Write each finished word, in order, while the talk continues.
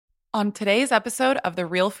On today's episode of the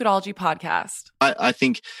Real Foodology podcast. I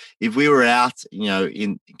think if we were out,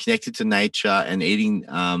 in connected to nature and eating,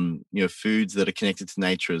 foods that are connected to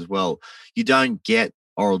nature as well, you don't get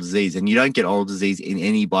oral disease, and you don't get oral disease in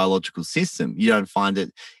any biological system. You don't find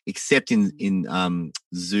it except in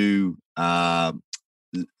zoo captured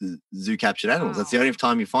animals. That's the only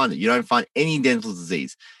time you find it. You don't find any dental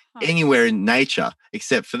disease anywhere in nature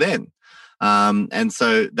except for then. And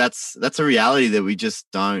so that's a reality that we just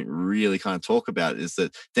don't really kind of talk about, is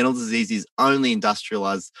that dental disease is only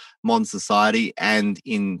industrialized modern society and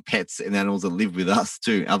in pets and animals that live with us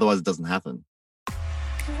too. Otherwise, it doesn't happen.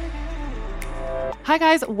 Hi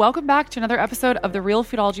guys, welcome back to another episode of the Real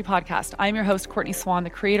Foodology podcast. I'm your host, Courtney Swan, the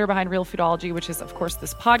creator behind Real Foodology, which is of course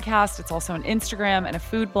this podcast. It's also an Instagram and a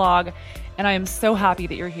food blog. And I am so happy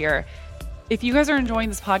that you're here. If you guys are enjoying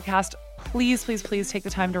this podcast, please take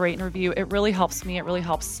the time to rate and review. It really helps me. It really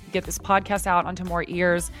helps get this podcast out onto more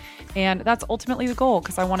ears. And that's ultimately the goal,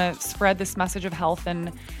 because I want to spread this message of health, and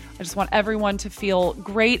I just want everyone to feel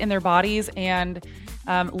great in their bodies and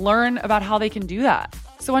learn about how they can do that.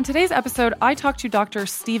 So on today's episode, I talked to Dr.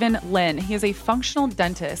 Steven Lin. He is a functional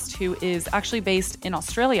dentist who is actually based in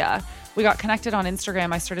Australia. We got connected on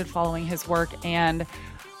Instagram. I started following his work, and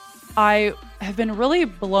I have been really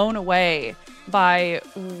blown away by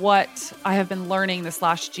what I have been learning this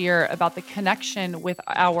last year about the connection with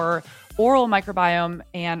our oral microbiome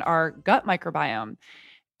and our gut microbiome.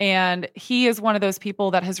 And he is one of those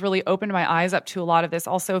people that has really opened my eyes up to a lot of this.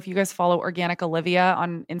 Also, if you guys follow Organic Olivia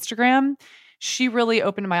on Instagram, she really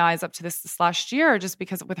opened my eyes up to this last year, just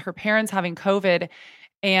because with her parents having COVID.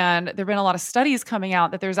 And there have been a lot of studies coming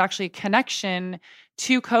out that there's actually a connection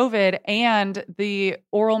to COVID and the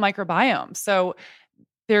oral microbiome. So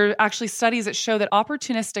there are actually studies that show that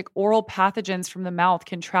opportunistic oral pathogens from the mouth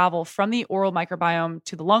can travel from the oral microbiome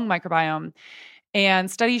to the lung microbiome. And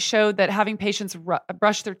studies showed that having patients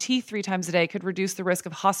brush their teeth 3 times a day could reduce the risk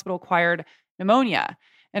of hospital-acquired pneumonia.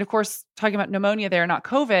 And of course, talking about pneumonia there, not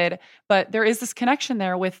COVID, but there is this connection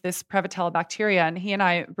there with this Prevotella bacteria. And he and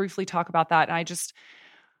I briefly talk about that. And I just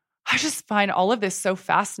find all of this so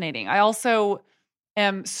fascinating. I also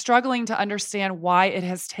am struggling to understand why it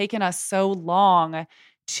has taken us so long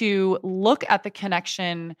to look at the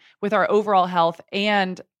connection with our overall health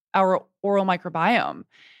and our oral microbiome.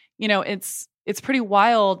 You know, it's pretty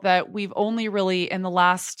wild that we've only really in the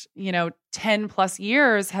last, 10 plus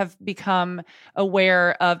years have become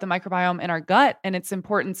aware of the microbiome in our gut and its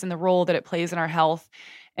importance and the role that it plays in our health.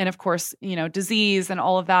 And of course, disease and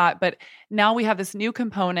all of that. But now we have this new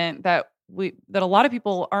component that a lot of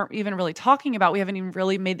people aren't even really talking about. We haven't even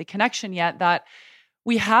really made the connection yet that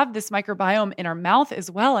we have this microbiome in our mouth as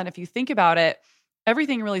well. And if you think about it,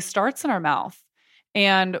 everything really starts in our mouth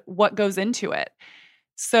and what goes into it.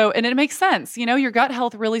 So, and it makes sense. Your gut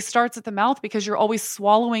health really starts at the mouth because you're always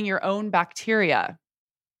swallowing your own bacteria.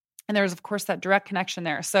 And there's, of course, that direct connection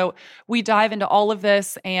there. So we dive into all of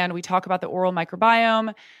this and we talk about the oral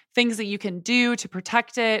microbiome, things that you can do to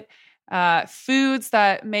protect it, foods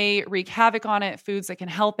that may wreak havoc on it, foods that can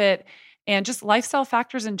help it, and just lifestyle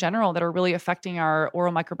factors in general that are really affecting our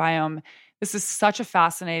oral microbiome. This is such a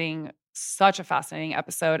fascinating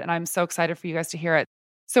episode, and I'm so excited for you guys to hear it.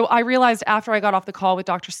 So I realized after I got off the call with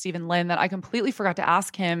Dr. Steven Lin that I completely forgot to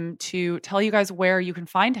ask him to tell you guys where you can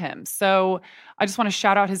find him. So I just want to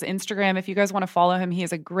shout out his Instagram. If you guys want to follow him, he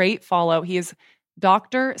is a great follow. He is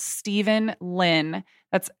Dr. Steven Lin.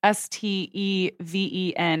 That's STEVENLIN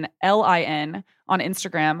on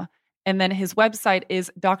Instagram. And then his website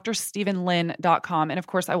is drstevenlin.com. And of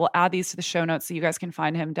course, I will add these to the show notes so you guys can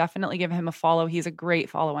find him. Definitely give him a follow. He's a great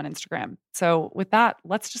follow on Instagram. So with that,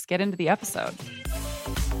 let's just get into the episode.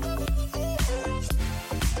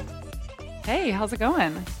 Hey, how's it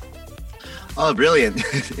going? Oh, brilliant.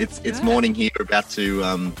 It's morning here. We're about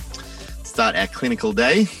to start our clinical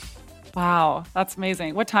day. Wow, that's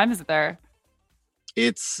amazing. What time is it there?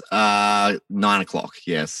 It's 9:00.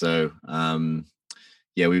 Yeah. So I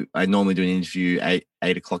normally do an interview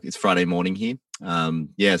 8:00. It's Friday morning here.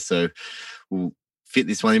 So we'll fit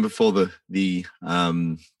this one in before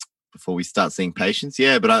before we start seeing patients.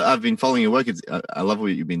 Yeah, but I've been following your work. I love what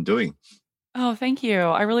you've been doing. Oh, thank you.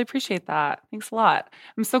 I really appreciate that. Thanks a lot.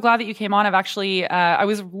 I'm so glad that you came on. I've actually, I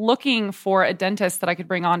was looking for a dentist that I could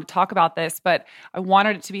bring on to talk about this, but I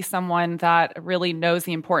wanted it to be someone that really knows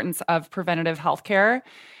the importance of preventative healthcare.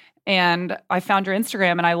 And I found your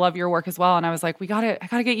Instagram and I love your work as well. And I was like, I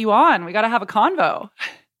gotta get you on. We gotta have a convo.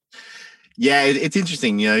 Yeah, it's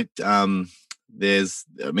interesting.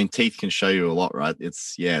 Teeth can show you a lot, right? And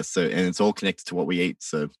it's all connected to what we eat.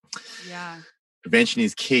 So yeah, prevention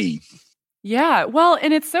is key. Yeah. Well,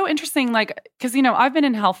 and it's so interesting, like, because, I've been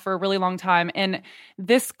in health for a really long time. And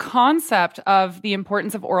this concept of the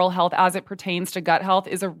importance of oral health as it pertains to gut health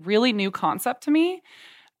is a really new concept to me.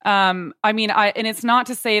 And it's not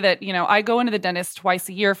to say that, I go into the dentist twice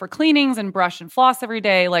a year for cleanings and brush and floss every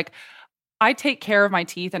day. Like, I take care of my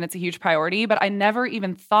teeth and it's a huge priority, but I never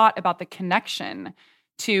even thought about the connection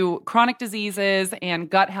to chronic diseases and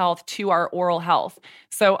gut health to our oral health.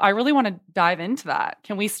 So I really want to dive into that.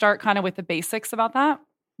 Can we start kind of with the basics about that?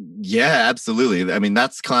 Yeah, absolutely. I mean,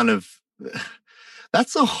 that's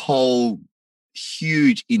a whole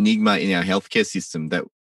huge enigma in our healthcare system, that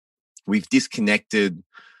we've disconnected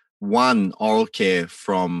one oral care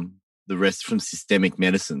from the rest, from systemic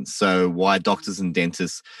medicine. So why doctors and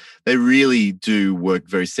dentists, they really do work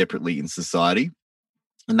very separately in society.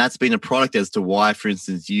 And that's been a product as to why, for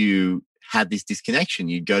instance, you had this disconnection.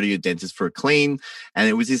 You'd go to your dentist for a clean, and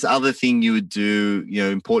it was this other thing you would do,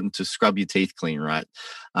 important to scrub your teeth clean, right?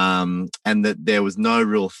 And that there was no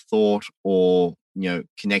real thought or,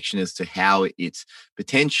 connection as to how it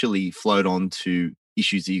potentially flowed on to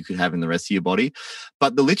issues that you could have in the rest of your body.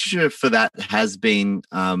 But the literature for that has been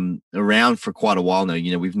around for quite a while now.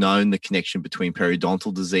 We've known the connection between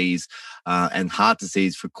periodontal disease and heart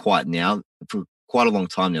disease for quite a long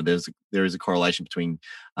time now. There is a correlation between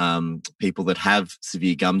people that have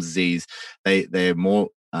severe gum disease. They're more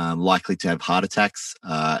likely to have heart attacks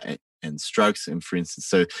and strokes. And for instance,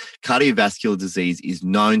 so cardiovascular disease is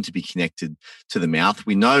known to be connected to the mouth.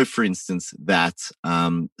 We know, for instance, that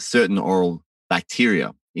certain oral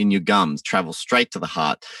bacteria in your gums travel straight to the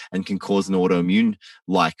heart and can cause an autoimmune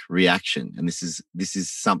like reaction. And this is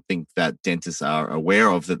something that dentists are aware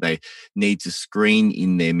of, that they need to screen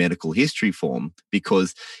in their medical history form,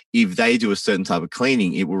 because if they do a certain type of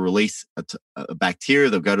cleaning, it will release a bacteria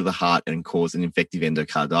that'll go to the heart and cause an infective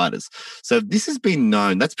endocarditis. So this has been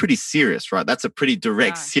known. That's pretty serious, right? That's a pretty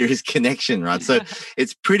direct, serious connection, right? So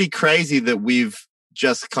it's pretty crazy that we've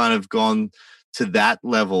just kind of gone to that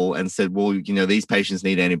level and said, well, these patients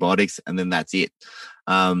need antibiotics, and then that's it.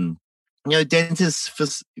 Dentists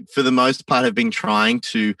for the most part have been trying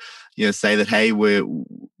to, say that, hey, the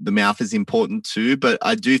mouth is important too. But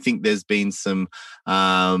I do think there's been some,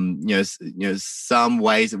 some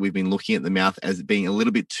ways that we've been looking at the mouth as being a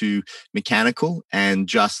little bit too mechanical and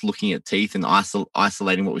just looking at teeth and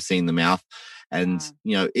isolating what we see in the mouth. And,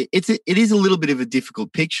 it is a little bit of a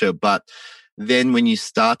difficult picture, but then when you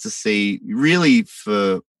start to see, really,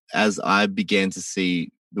 as I began to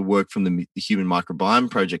see the work from the Human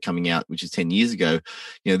Microbiome Project coming out, which is 10 years ago,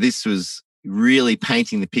 this was really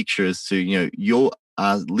painting the picture as to, you're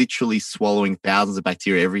literally swallowing thousands of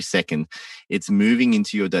bacteria every second. It's moving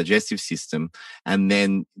into your digestive system, and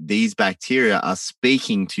then these bacteria are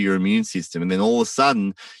speaking to your immune system. And then all of a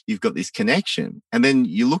sudden, you've got this connection. And then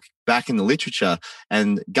you look back in the literature,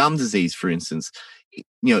 and gum disease, for instance,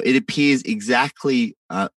 it appears exactly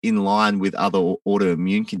in line with other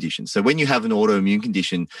autoimmune conditions. So when you have an autoimmune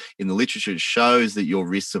condition, in the literature, it shows that your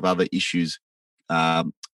risks of other issues,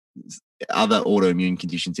 other autoimmune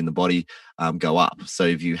conditions in the body go up. So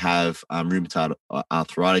if you have rheumatoid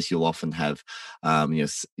arthritis, you'll often have,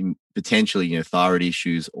 potentially, thyroid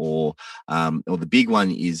issues, or the big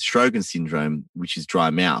one is Sjogren's syndrome, which is dry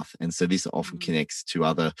mouth. And so this often connects to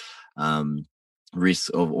other risks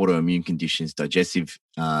of autoimmune conditions, digestive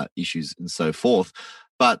issues, and so forth.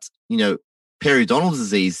 But, periodontal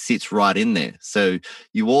disease sits right in there. So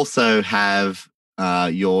you also have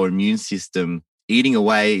your immune system eating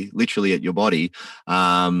away literally at your body,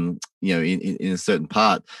 in a certain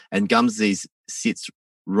part. And gum disease sits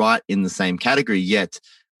right in the same category, yet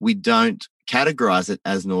we don't categorize it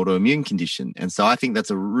as an autoimmune condition. And so I think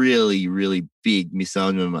that's a really, really big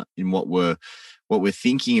misnomer in what we're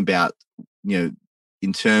thinking about,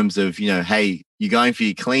 in terms of, hey, you're going for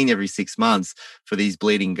your clean every 6 months for these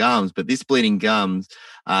bleeding gums, but this bleeding gums,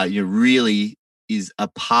 really is a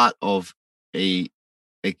part of a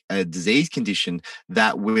disease condition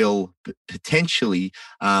that will potentially,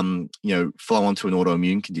 flow onto an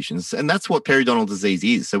autoimmune condition. And that's what periodontal disease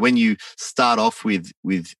is. So when you start off with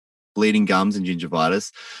bleeding gums and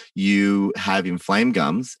gingivitis, you have inflamed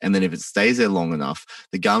gums. And then if it stays there long enough,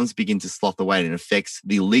 the gums begin to slough away, and it affects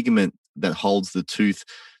the ligament that holds the tooth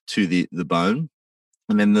to the bone.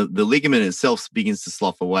 And then the ligament itself begins to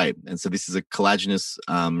slough away. And so this is a collagenous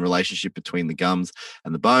relationship between the gums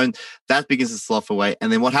and the bone. That begins to slough away.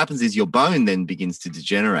 And then what happens is your bone then begins to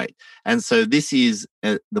degenerate. And so this is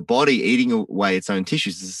the body eating away its own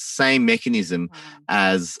tissues. It's the same mechanism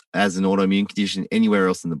as an autoimmune condition anywhere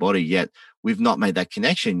else in the body, yet we've not made that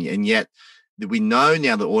connection. And yet we know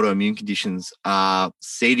now that autoimmune conditions are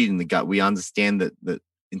seated in the gut. We understand that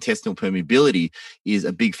intestinal permeability is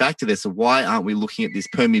a big factor there. So why aren't we looking at this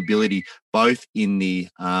permeability both in the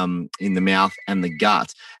mouth and the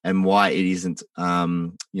gut, and why it isn't,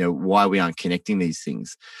 why we aren't connecting these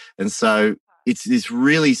things? And so it's this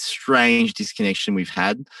really strange disconnection we've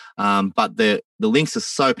had, but the links are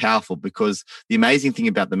so powerful, because the amazing thing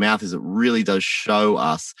about the mouth is it really does show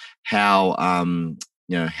us how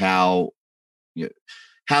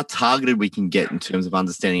how targeted we can get in terms of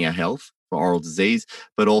understanding our health for oral disease,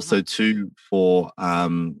 but also too for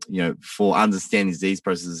understanding disease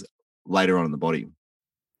processes later on in the body.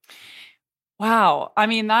 Wow. I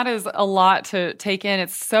mean, that is a lot to take in.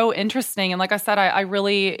 It's so interesting. And like I said, I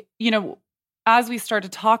really, as we start to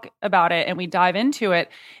talk about it and we dive into it,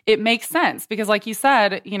 it makes sense, because like you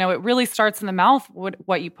said, it really starts in the mouth,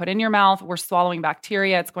 what you put in your mouth. We're swallowing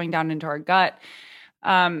bacteria. It's going down into our gut.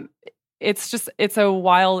 It's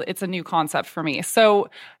a new concept for me. So,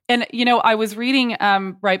 and, I was reading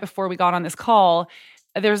right before we got on this call,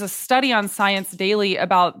 there's a study on Science Daily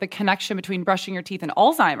about the connection between brushing your teeth and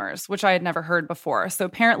Alzheimer's, which I had never heard before. So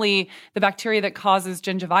apparently the bacteria that causes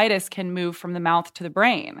gingivitis can move from the mouth to the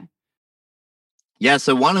brain. Yeah.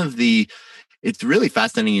 So it's really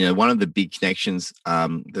fascinating. One of the big connections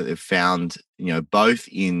that they've found, both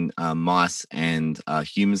in mice and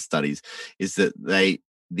human studies, is that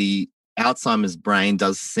the Alzheimer's brain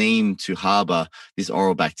does seem to harbor this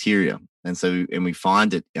oral bacteria. And we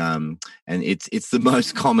find it, and it's the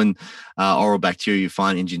most common oral bacteria you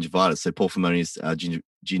find in gingivitis. So Porphyromonas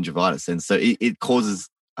gingivitis, and so it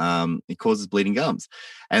causes bleeding gums,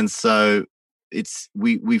 and so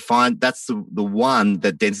we find that's the one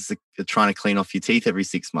that dentists are trying to clean off your teeth every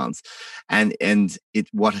 6 months, and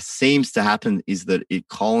what seems to happen is that it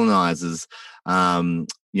colonizes.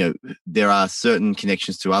 There are certain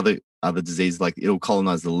connections to other diseases, like it'll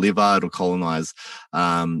colonize the liver, it'll colonize,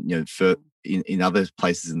 in other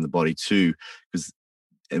places in the body too.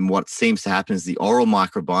 And what seems to happen is the oral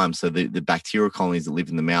microbiome, so the bacterial colonies that live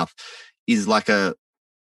in the mouth, is like a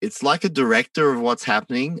director of what's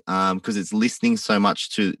happening, because it's listening so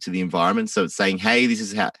much to the environment. So it's saying, hey, this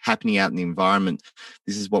is happening out in the environment.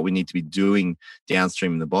 This is what we need to be doing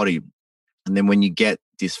downstream in the body. And then when you get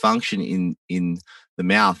dysfunction in the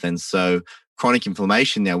mouth, and so chronic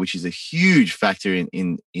inflammation now, which is a huge factor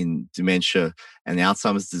in dementia and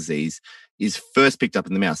Alzheimer's disease, is first picked up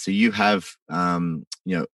in the mouth. So you have,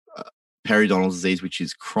 periodontal disease, which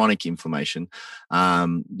is chronic inflammation.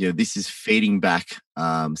 This is feeding back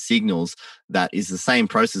signals that is the same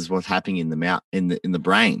process as what's happening in the mouth, in the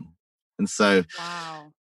brain. And so, wow.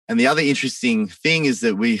 And the other interesting thing is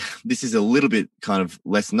that this is a little bit kind of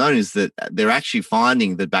less known, is that they're actually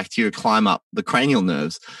finding that bacteria climb up the cranial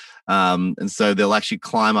nerves. And so they'll actually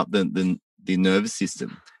climb up the nervous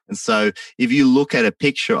system. And so if you look at a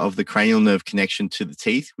picture of the cranial nerve connection to the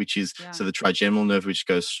teeth, which is so the trigeminal nerve, which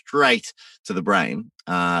goes straight to the brain,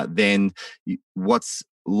 then what's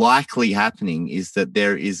likely happening is that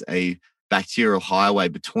there is a bacterial highway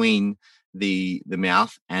between the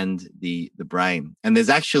mouth and the brain. And there's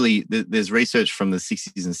research from the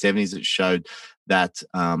 60s and 70s that showed that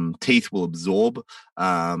teeth will absorb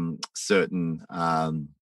certain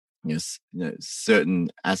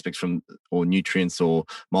certain aspects or nutrients or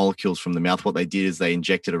molecules from the mouth. What they did is they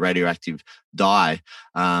injected a radioactive dye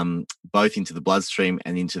both into the bloodstream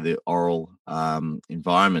and into the oral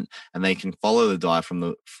environment, and they can follow the dye from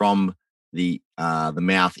the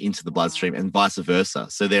mouth into the bloodstream and vice versa.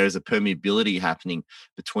 So there is a permeability happening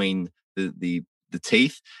between the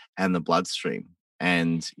teeth and the bloodstream.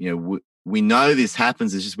 And we know this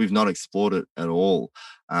happens. It's just we've not explored it at all.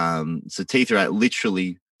 So teeth are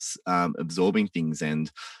literally absorbing things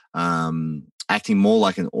and acting more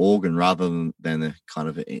like an organ rather than a kind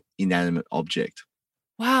of inanimate object.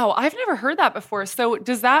 Wow, I've never heard that before. So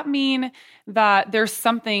does that mean that there's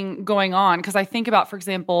something going on? Because I think about, for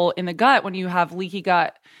example, in the gut, when you have leaky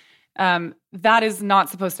gut, that is not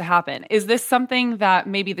supposed to happen. Is this something that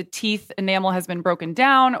maybe the teeth enamel has been broken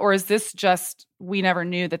down, or is this just we never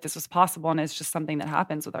knew that this was possible and it's just something that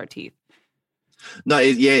happens with our teeth? No,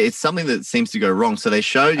 it's something that seems to go wrong. So they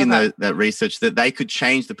showed in that research that they could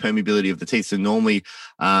change the permeability of the teeth. So normally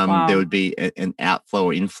there would be an outflow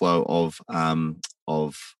or inflow of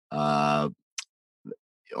the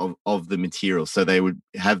material. So they would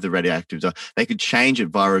have the radioactive dye. They could change it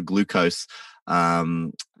via a glucose.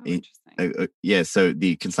 So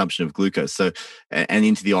the consumption of glucose, and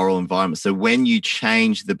into the oral environment. So when you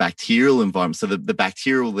change the bacterial environment, so the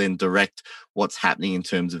bacteria will then direct what's happening in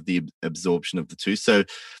terms of the absorption of the tooth. So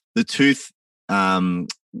the tooth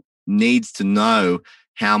needs to know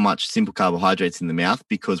how much simple carbohydrates in the mouth,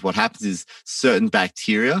 because what happens is certain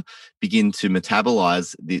bacteria begin to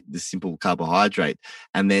metabolize the simple carbohydrate,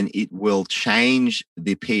 and then it will change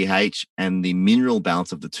the pH and the mineral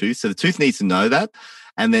balance of the tooth. So the tooth needs to know that,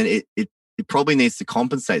 and then it probably needs to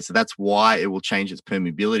compensate. So that's why it will change its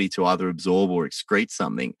permeability to either absorb or excrete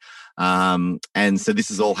something. And so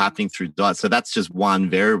this is all happening through diet. So that's just one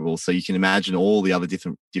variable. So you can imagine all the other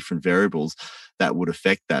different variables that would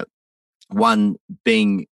affect that. One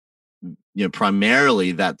being,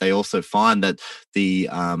 primarily that they also find that the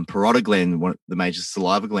parotid gland, one of the major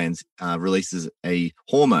saliva glands, releases a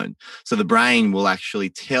hormone. So the brain will actually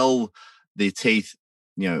tell the teeth,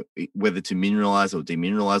 whether to mineralize or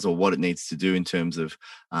demineralize, or what it needs to do in terms of,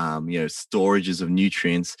 storages of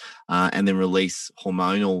nutrients, and then release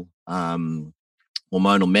hormonal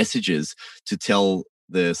messages to tell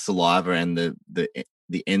the saliva and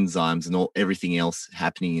the enzymes and everything else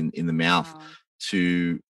happening in the mouth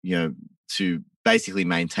to basically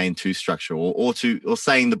maintain tooth structure, or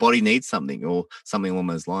saying the body needs something or something along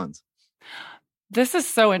those lines. This is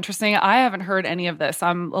so interesting. I haven't heard any of this.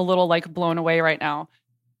 I'm a little blown away right now.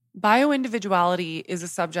 Bioindividuality is a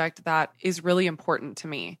subject that is really important to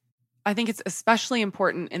me. I think it's especially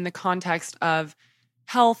important in the context of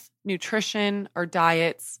health, nutrition, or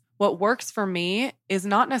diets. What works for me is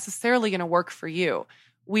not necessarily going to work for you.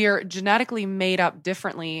 We are genetically made up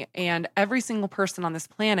differently, and every single person on this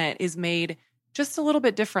planet is made just a little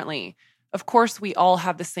bit differently. Of course, we all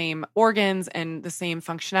have the same organs and the same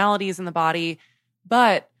functionalities in the body,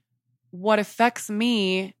 but what affects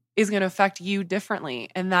me is going to affect you differently,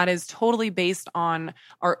 and that is totally based on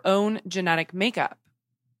our own genetic makeup.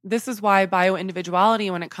 This is why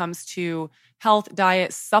bioindividuality, when it comes to health,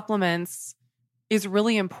 diet, supplements, is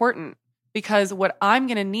really important, because what I'm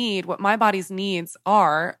going to need, what my body's needs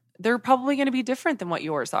are, they're probably going to be different than what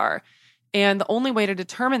yours are. And the only way to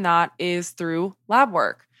determine that is through lab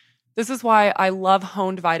work. This is why I love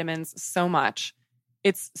Honed vitamins so much.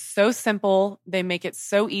 It's so simple. They make it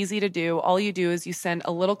so easy to do. All you do is you send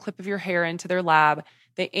a little clip of your hair into their lab.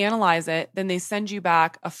 They analyze it. Then they send you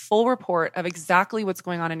back a full report of exactly what's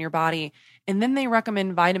going on in your body. And then they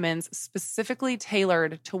recommend vitamins specifically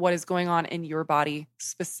tailored to what is going on in your body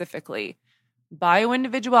specifically.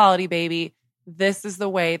 Bioindividuality, baby. This is the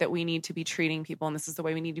way that we need to be treating people. And this is the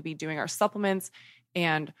way we need to be doing our supplements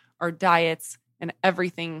and our diets and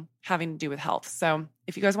everything having to do with health. So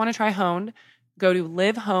if you guys want to try Honed, go to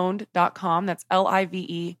livehoned.com. That's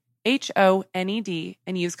LIVEHONED,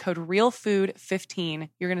 and use code REALFOOD15.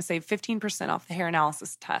 You're going to save 15% off the hair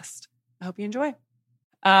analysis test. I hope you enjoy.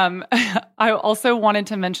 I also wanted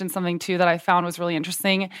to mention something too that I found was really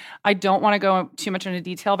interesting. I don't want to go too much into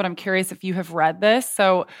detail, but I'm curious if you have read this.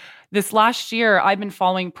 So this last year, I've been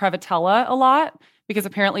following Prevotella a lot, because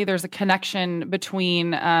apparently there's a connection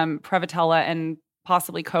between Prevotella and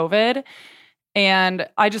possibly COVID. And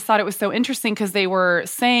I just thought it was so interesting, because they were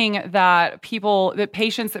saying that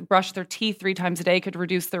patients that brush their teeth 3 times a day could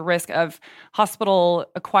reduce their risk of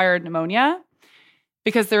hospital-acquired pneumonia,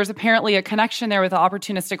 because there's apparently a connection there with the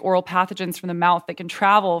opportunistic oral pathogens from the mouth that can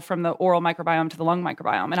travel from the oral microbiome to the lung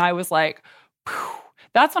microbiome. And I was like,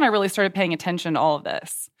 that's when I really started paying attention to all of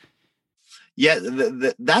this. Yeah,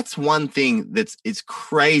 that's one thing it's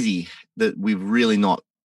crazy that we've really not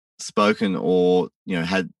spoken or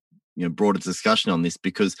had broader discussion on this,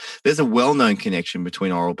 because there's a well-known connection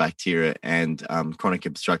between oral bacteria and chronic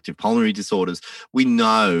obstructive pulmonary disorders. We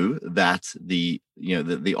know that the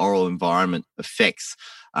oral environment affects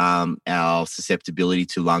our susceptibility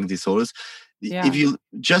to lung disorders. Yeah. If you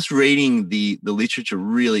just reading the literature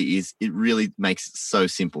really makes it so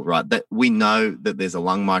simple, right? That we know that there's a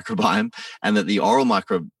lung microbiome and that the oral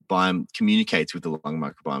microbiome communicates with the lung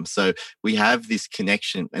microbiome. So we have this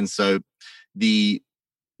connection, and so the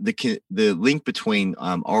link between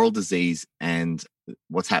oral disease and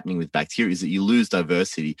what's happening with bacteria is that you lose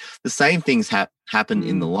diversity. The same things happen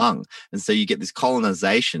in the lung. And so you get this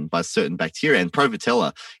colonization by certain bacteria. And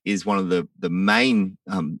Prevotella is one of the main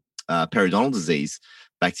periodontal disease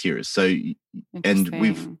bacteria. So,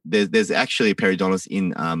 and there's actually a periodontist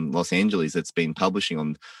in Los Angeles that's been publishing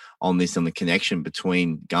on the connection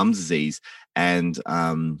between gum disease and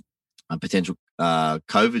potential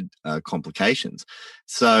COVID complications.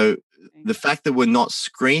 So the fact that we're not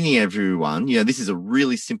screening everyone, this is a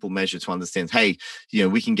really simple measure to understand. Hey,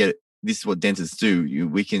 we can get this is what dentists do.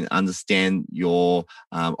 We can understand your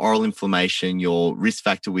oral inflammation, your risk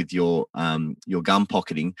factor with your gum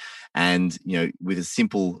pocketing, and with a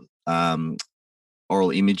simple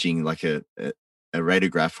oral imaging like a a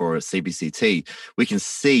radiograph or a CBCT, we can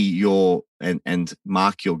see your and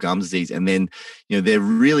mark your gum disease. And then, there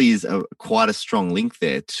really is quite a strong link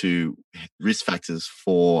there to risk factors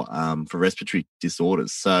for respiratory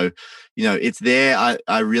disorders. So, it's there.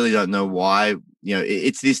 I really don't know why,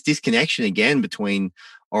 it's this disconnection again between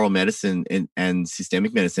oral medicine and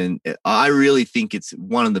systemic medicine. I really think it's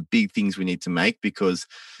one of the big things we need to make, because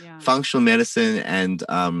functional medicine and,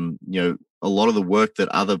 a lot of the work that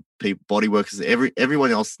other people, body workers, everyone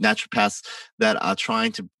else, naturopaths that are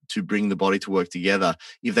trying to bring the body to work together,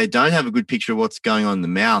 if they don't have a good picture of what's going on in the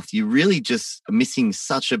mouth, you really just are missing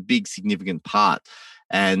such a big, significant part.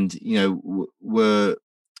 And,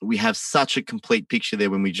 we have such a complete picture there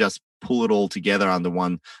when we just pull it all together under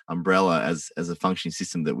one umbrella as a functioning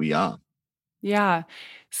system that we are. Yeah.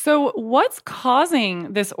 So what's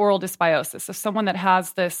causing this oral dysbiosis? If someone that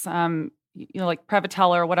has this, like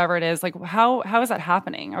Prevotella or whatever it is, like how is that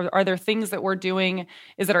happening? Are there things that we're doing?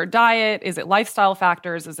 Is it our diet? Is it lifestyle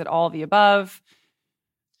factors? Is it all of the above?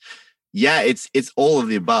 Yeah, it's all of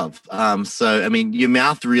the above. So, I mean, your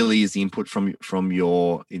mouth really is the input from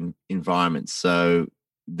your environment. So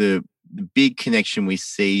the big connection we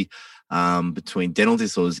see between dental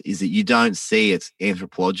disorders is that you don't see it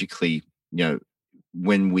anthropologically,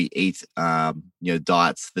 when we eat,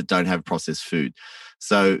 diets that don't have processed food.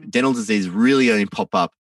 So dental disease really only pop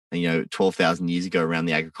up, 12,000 years ago around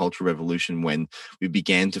the agricultural revolution, when we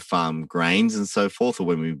began to farm grains and so forth, or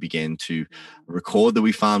when we began to record that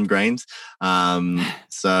we farmed grains.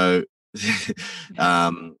 So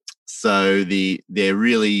there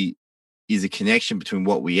really is a connection between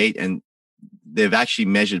what we eat, and they've actually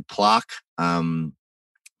measured plaque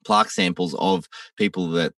samples of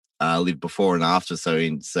people that lived before and after. So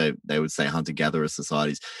they would say hunter-gatherer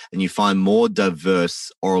societies, and you find more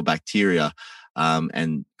diverse oral bacteria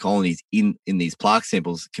and colonies in these plaque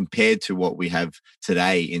samples compared to what we have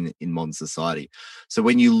today in modern society. So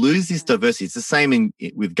when you lose this diversity, it's the same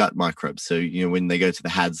with gut microbes. So, when they go to the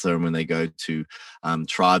Hadza and when they go to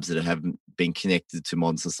tribes that haven't been connected to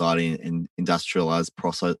modern society and industrialized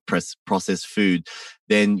processed food,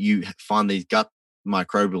 then you find these gut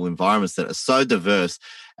microbial environments that are so diverse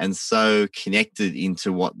and so connected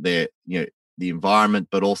into what they're, the environment,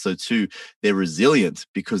 but also too, they're resilient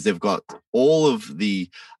because they've got all of the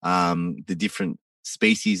different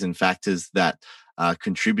species and factors that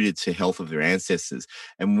contributed to health of their ancestors.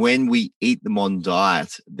 And when we eat the modern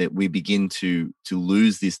diet, that we begin to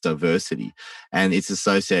lose this diversity, and it's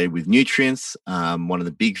associated with nutrients. One of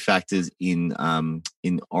the big factors in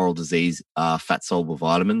oral disease are fat soluble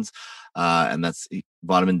vitamins, and that's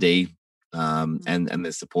vitamin D. And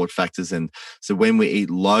there's support factors. And so when we eat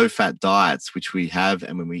low fat diets, which we have,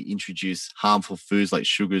 and when we introduce harmful foods like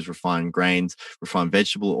sugars, refined grains, refined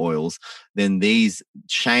vegetable oils, then these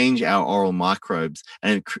change our oral microbes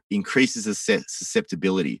and it increases the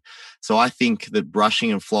susceptibility. So I think that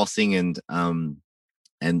brushing and flossing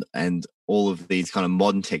and all of these kind of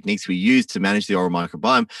modern techniques we use to manage the oral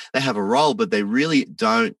microbiome, they have a role, but they really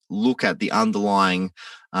don't look at the underlying,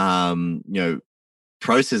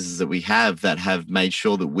 processes that we have that have made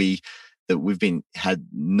sure that we've had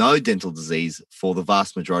no dental disease for the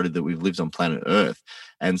vast majority that we've lived on planet Earth.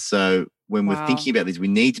 And so when we're thinking about these, we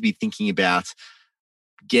need to be thinking about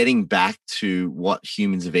getting back to what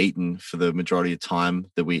humans have eaten for the majority of time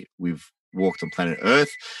that we've walked on planet Earth.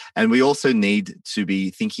 And we also need to be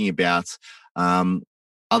thinking about other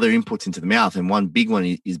inputs into the mouth. And one big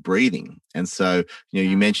one is breathing. And so,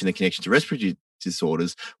 you mentioned the connection to respiratory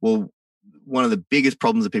disorders. Well, one of the biggest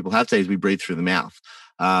problems that people have today is we breathe through the mouth.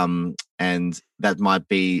 And that might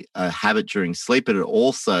be a habit during sleep, but it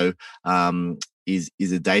also is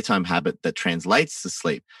a daytime habit that translates to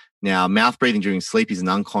sleep. Now, mouth breathing during sleep is an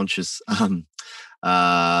unconscious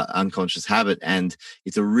habit, and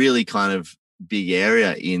it's a really kind of big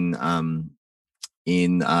area in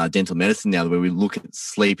dental medicine now, where we look at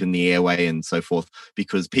sleep and the airway and so forth,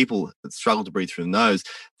 because people that struggle to breathe through the nose,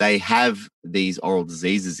 they have these oral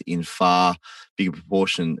diseases in far bigger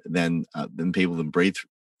proportion than people that breathe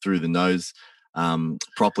through the nose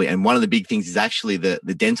properly. And one of the big things is actually the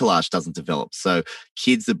dental arch doesn't develop. So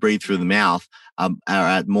kids that breathe through the mouth are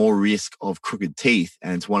at more risk of crooked teeth,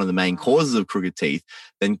 and it's one of the main causes of crooked teeth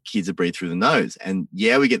than kids that breathe through the nose. And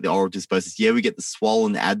we get the oral dysbiosis. We get the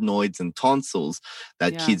swollen adenoids and tonsils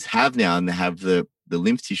that kids have now, and they have the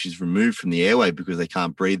lymph tissues removed from the airway because they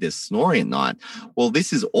can't breathe, they're snoring at night. Well,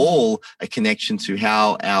 this is all a connection to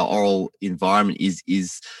how our oral environment is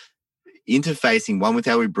interfacing, one with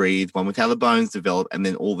how we breathe, one with how the bones develop, and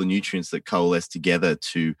then all the nutrients that coalesce together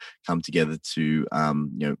to come together to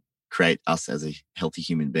create us as a healthy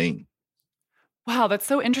human being. Wow, that's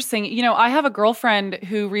so interesting. I have a girlfriend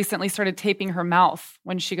who recently started taping her mouth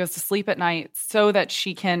when she goes to sleep at night so that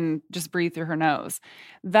she can just breathe through her nose.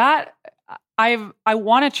 That I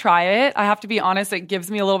want to try it. I have to be honest, it gives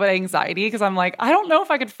me a little bit of anxiety because I'm like, I don't know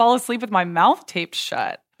if I could fall asleep with my mouth taped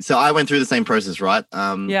shut. So I went through the same process, right?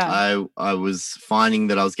 Yeah. I was finding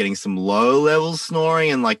that I was getting some low level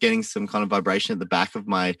snoring and like getting some kind of vibration at the back of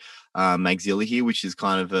my maxilla here, which is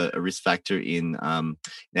kind of a risk factor in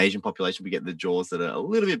Asian population. We get the jaws that are a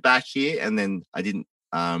little bit back here, and then I didn't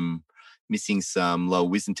missing some lower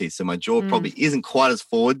wisdom teeth, so my jaw probably isn't quite as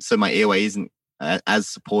forward, so my airway isn't as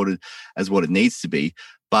supported as what it needs to be.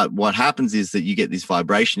 But what happens is that you get this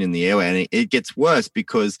vibration in the airway, and it gets worse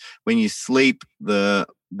because when you sleep, the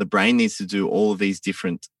brain needs to do all of these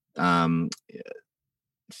different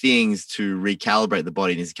things to recalibrate the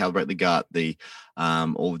body. It needs to calibrate the gut, the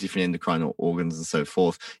all the different endocrine organs and so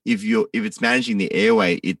forth. If it's managing the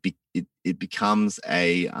airway, it becomes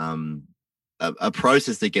a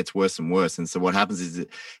process that gets worse and worse. And so what happens is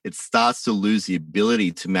it starts to lose the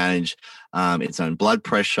ability to manage its own blood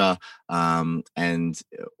pressure, and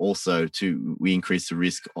also we increase the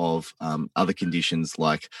risk of other conditions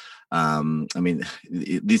like,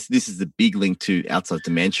 this is the big link to outside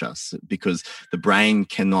dementia, because the brain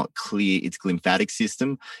cannot clear its lymphatic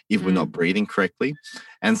system if we're not breathing correctly.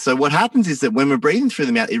 And so what happens is that when we're breathing through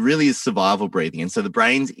the mouth, it really is survival breathing. And so the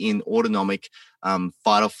brain's in autonomic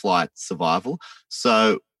fight or flight survival.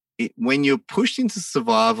 So when you're pushed into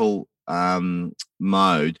survival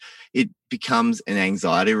mode, it becomes an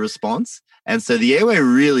anxiety response. And so the airway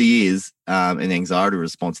really is an anxiety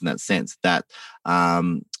response in that sense that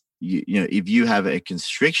if you have a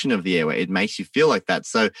constriction of the airway, it makes you feel like that.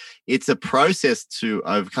 So it's a process to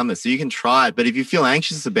overcome this. So you can try it, but if you feel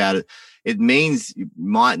anxious about it, it means you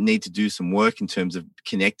might need to do some work in terms of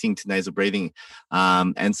connecting to nasal breathing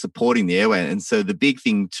and supporting the airway. And so the big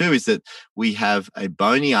thing too is that we have a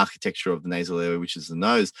bony architecture of the nasal airway, which is the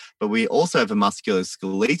nose, but we also have a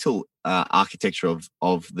musculoskeletal architecture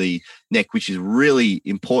of the neck, which is really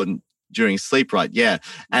important during sleep, right? Yeah.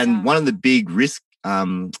 And one of the big risk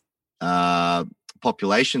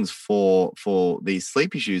populations for these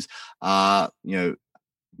sleep issues are,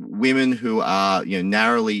 women who are,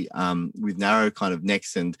 narrowly with narrow kind of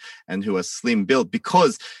necks and who are slim built,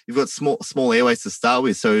 because you've got small airways to start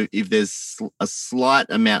with. So if there's a slight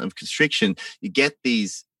amount of constriction, you get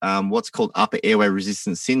these what's called upper airway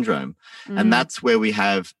resistance syndrome, and that's where we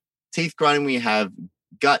have teeth grinding, we have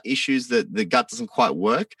gut issues that the gut doesn't quite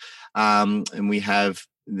work, and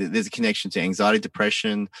there's a connection to anxiety,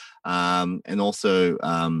 depression, and also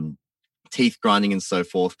teeth grinding and so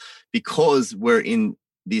forth, because we're in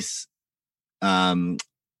this low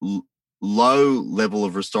level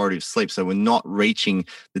of restorative sleep. So we're not reaching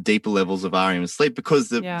the deeper levels of REM sleep because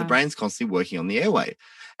the brain's constantly working on the airway.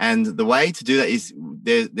 And the way to do that is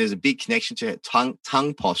there's a big connection to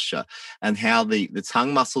tongue posture and how the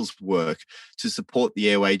tongue muscles work to support the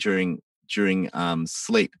airway during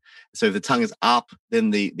sleep. So if the tongue is up,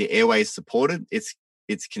 then the airway is supported. It's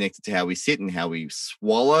connected to how we sit and how we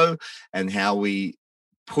swallow and how we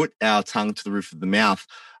put our tongue to the roof of the mouth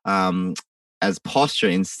as posture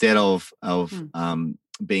instead of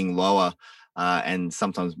being lower and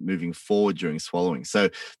sometimes moving forward during swallowing. So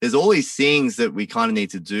there's all these things that we kind of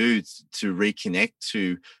need to do to reconnect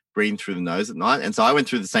to breathing through the nose at night. And so I went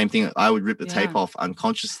through the same thing. I would rip the tape off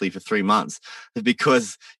unconsciously for 3 months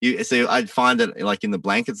because I'd find it like in the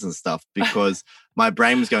blankets and stuff because my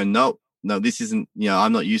brain was going, no, this isn't,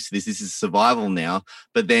 I'm not used to this. This is survival now.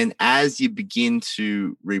 But then as you begin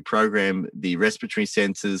to reprogram the respiratory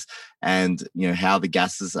sensors and, how the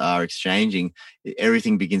gases are exchanging,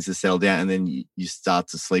 everything begins to settle down and then you start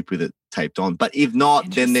to sleep with it taped on. But if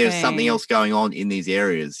not, then there's something else going on in these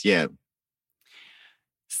areas. Yeah.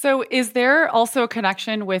 So is there also a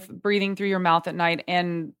connection with breathing through your mouth at night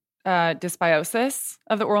and dysbiosis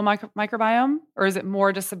of the oral microbiome? Or is it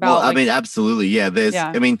more just about... Well, absolutely. Yeah.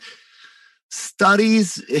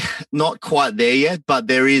 Studies, not quite there yet, but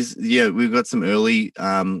there is, we've got some early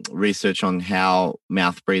research on how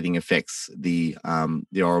mouth breathing affects the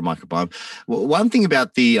oral microbiome. Well, one thing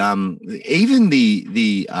about even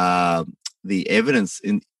the evidence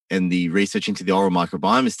and the research into the oral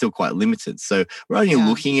microbiome is still quite limited. So we're only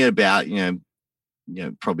looking at about,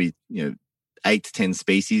 probably, 8 to 10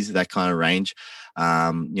 species, that kind of range,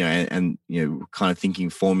 and kind of thinking,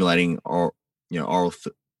 formulating oral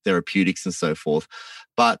therapeutics and so forth.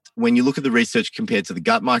 But when you look at the research compared to the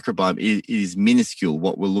gut microbiome, it is minuscule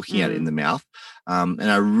what we're looking at in the mouth. And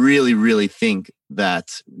I really, really think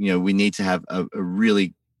that, we need to have a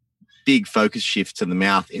really big focus shift to the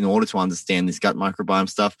mouth in order to understand this gut microbiome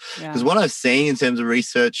stuff. Because what I've seen in terms of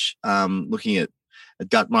research, looking at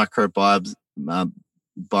gut microbiomes,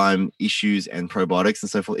 biome issues and probiotics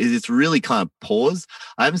and so forth, is it's really kind of paused.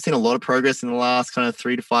 I haven't seen a lot of progress in the last kind of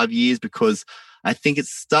 3 to 5 years because I think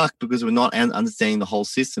it's stuck because we're not understanding the whole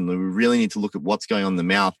system. We really need to look at what's going on in the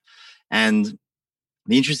mouth. And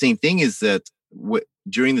the interesting thing is that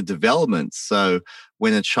during the development, so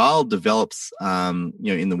when a child develops, in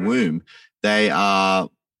the womb, they are,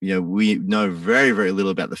 we know very, very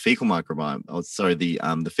little about the fecal microbiome.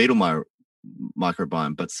 The fetal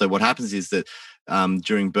microbiome. But so what happens is that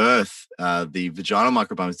during birth, the vaginal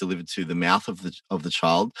microbiome is delivered to the mouth of the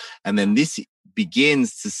child, and then this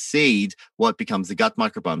begins to seed what becomes the gut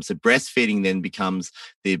microbiome. So breastfeeding then becomes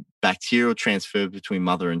the bacterial transfer between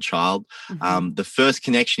mother and child. The first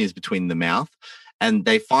connection is between the mouth, and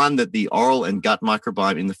they find that the oral and gut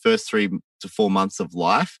microbiome in the first 3 to 4 months of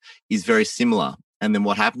life is very similar. And then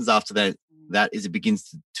what happens after that is it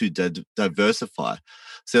begins to diversify.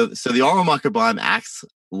 So the oral microbiome acts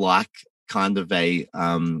like kind of a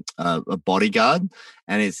bodyguard,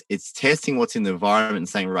 and it's testing what's in the environment and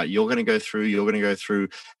saying, right, you're going to go through,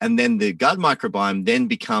 and then the gut microbiome then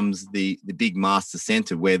becomes the big master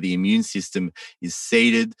center where the immune system is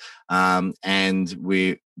seated, and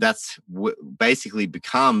basically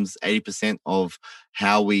becomes 80% of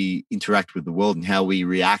how we interact with the world and how we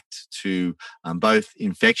react to both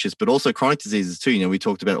infectious but also chronic diseases too. We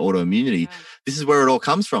talked about autoimmunity. Yeah. This is where it all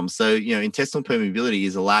comes from. So, intestinal permeability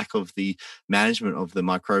is a lack of the management of the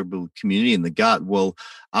microbial community in the gut. Well,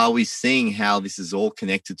 are we seeing how this is all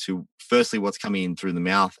connected to, firstly, what's coming in through the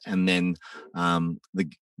mouth, and then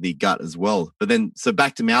the gut as well? But then, so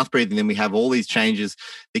back to mouth breathing, then we have all these changes,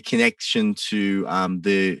 the connection to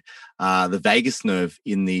the vagus nerve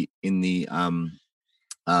in the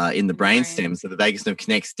brainstem. So the vagus nerve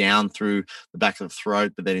connects down through the back of the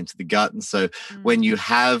throat, but then into the gut. And so when you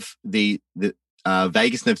have the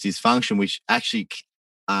vagus nerve dysfunction, which actually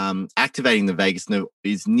activating the vagus nerve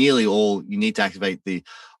is nearly all you need to activate the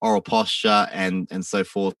oral posture and so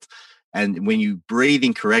forth. And when you breathe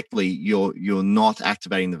incorrectly, you're not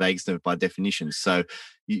activating the vagus nerve by definition. So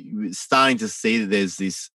you're starting to see that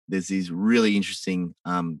there's these really interesting,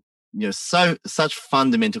 such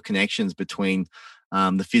fundamental connections between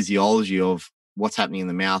the physiology of what's happening in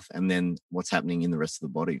the mouth and then what's happening in the rest of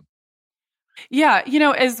the body. Yeah,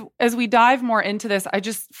 as we dive more into this, I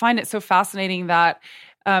just find it so fascinating that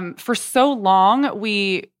for so long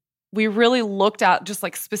we really looked at just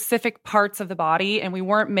like specific parts of the body, and we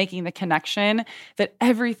weren't making the connection that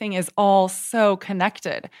everything is all so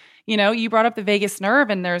connected. You brought up the vagus nerve,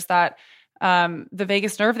 and there's that the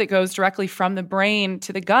vagus nerve that goes directly from the brain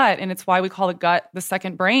to the gut, and it's why we call the gut the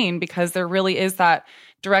second brain, because there really is that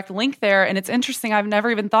direct link there. And it's interesting, I've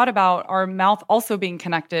never even thought about our mouth also being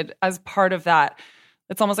connected as part of that.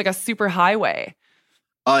 It's almost like a super highway.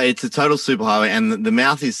 Oh, it's a total superhighway, and the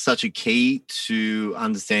mouth is such a key to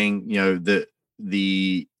understanding,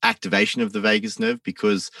 the activation of the vagus nerve,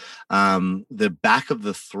 because the back of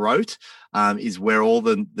the throat is where all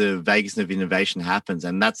the vagus nerve innervation happens,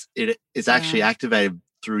 and it's actually activated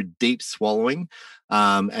through deep swallowing,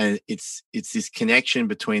 and it's this connection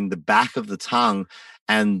between the back of the tongue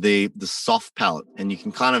and the soft palate, and you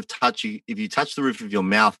can kind of if you touch the roof of your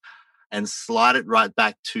mouth and slide it right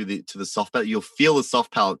back to the soft palate, you'll feel the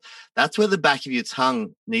soft palate. That's where the back of your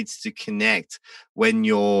tongue needs to connect when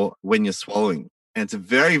you're swallowing. And it's a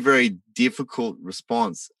very, very difficult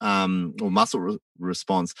response, or muscle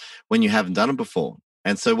response, when you haven't done it before.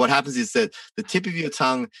 And so what happens is that the tip of your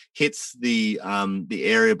tongue hits the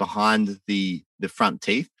area behind the front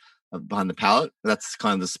teeth, behind the palate. That's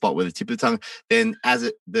kind of the spot where the tip of the tongue. Then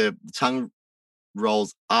as the tongue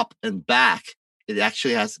rolls up and back, it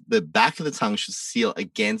actually has the back of the tongue should seal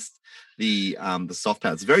against the soft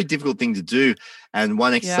palate. It's a very difficult thing to do, and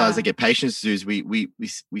one exercise I get patients to do is we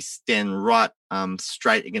stand right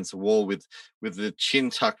straight against the wall with the chin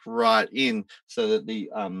tucked right in, so that the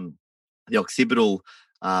occipital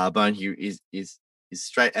bone here is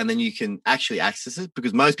straight, and then you can actually access it,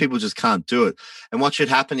 because most people just can't do it. And what should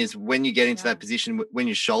happen is when you get into that position, when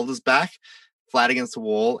your shoulders back, flat against the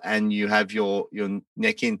wall, and you have your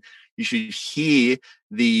neck in, you should hear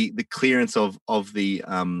the clearance of the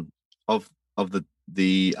back of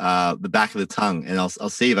the tongue. And I'll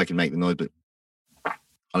see if I can make the noise, but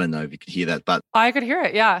I don't know if you could hear that. But I could hear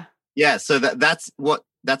it. Yeah. Yeah. So that's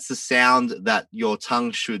the sound that your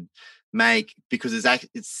tongue should make, because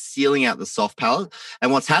it's sealing out the soft palate.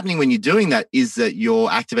 And what's happening when you're doing that is that you're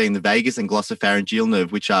activating the vagus and glossopharyngeal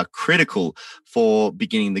nerve, which are critical for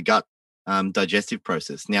beginning the gut digestive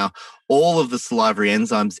process. Now, all of the salivary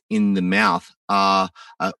enzymes in the mouth are,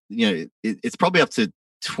 it's probably up to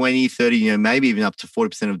 20, 30, maybe even up to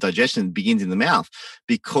 40% of digestion begins in the mouth,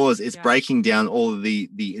 because it's breaking down all of the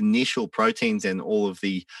initial proteins and all of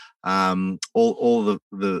the all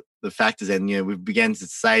the factors. And we've begun to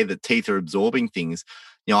say that teeth are absorbing things.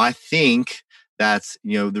 I think that's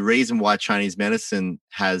the reason why Chinese medicine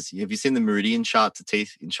have you seen the meridian chart to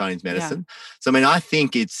teeth in Chinese medicine? So I mean, I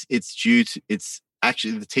think it's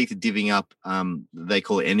actually the teeth are divvying up, they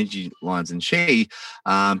call it energy lines and qi,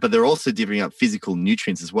 but they're also divvying up physical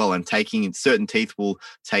nutrients as well, and certain teeth will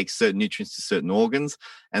take certain nutrients to certain organs.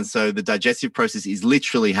 And so the digestive process is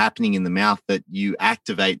literally happening in the mouth, that you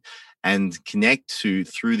activate and connect to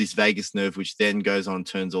through this vagus nerve, which then goes on and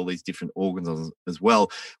turns all these different organs as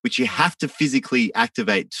well, which you have to physically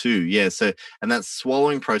activate too. Yeah. So, and that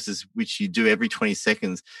swallowing process, which you do every 20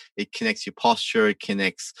 seconds, it connects your posture, it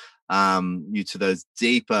connects you to those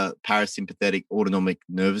deeper parasympathetic autonomic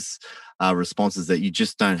nervous responses that you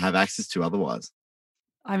just don't have access to otherwise.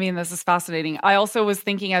 I mean, this is fascinating. I also was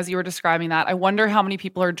thinking, as you were describing that, I wonder how many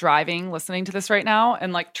people are driving, listening to this right now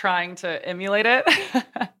and like trying to emulate it.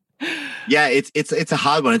 Yeah, it's a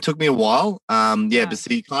hard one. It took me a while. But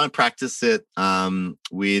so you kind of practice it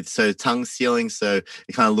with tongue sealing. So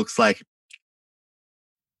it kind of looks like,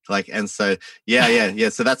 and so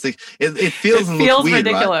so that's it feels weird,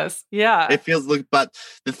 ridiculous, right? Yeah, it feels but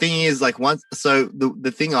the thing is,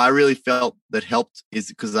 the thing I really felt that helped is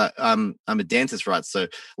because I'm a dentist, right? So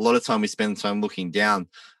a lot of time we spend time looking down.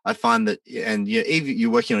 I find that, and even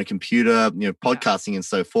you're working on a computer, podcasting and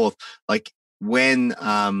so forth, like when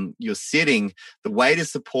you're sitting, the way to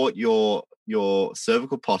support your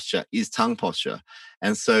cervical posture is tongue posture.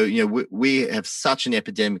 And so, we have such an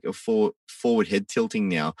epidemic of forward head tilting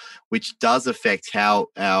now, which does affect how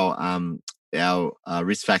our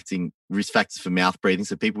risk factors for mouth breathing.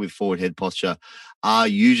 So people with forward head posture are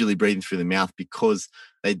usually breathing through the mouth because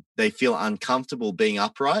they feel uncomfortable being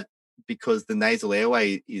upright, because the nasal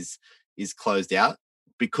airway is closed out,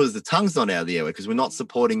 because the tongue's not out of the airway, because we're not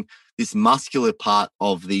supporting this muscular part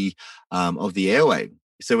of the airway.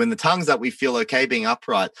 So when the tongue's up, we feel okay being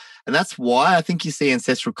upright. And that's why I think you see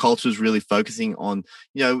ancestral cultures really focusing on,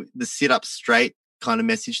 the sit up straight kind of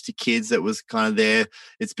message to kids that was kind of there.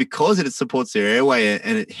 It's because it supports their airway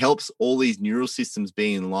and it helps all these neural systems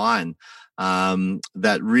be in line.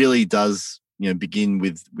 That really does, begin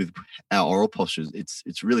with our oral postures.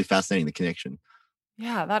 It's really fascinating, the connection.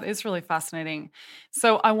 Yeah, that is really fascinating.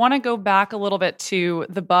 So I want to go back a little bit to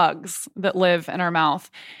the bugs that live in our mouth.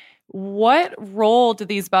 What role do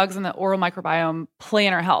these bugs in the oral microbiome play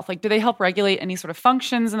in our health? Like, do they help regulate any sort of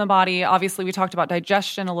functions in the body? Obviously, we talked about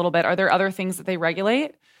digestion a little bit. Are there other things that they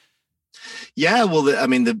regulate? Yeah, well,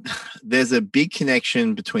 there's a big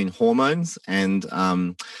connection between hormones and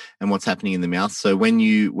what's happening in the mouth. So when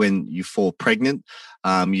you fall pregnant,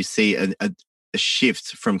 you see a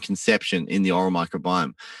shift from conception in the oral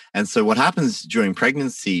microbiome. And so what happens during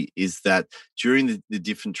pregnancy is that during the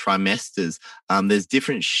different trimesters, there's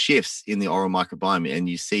different shifts in the oral microbiome, and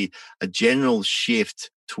you see a general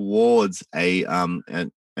shift towards a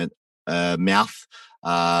mouth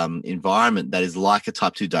environment that is like a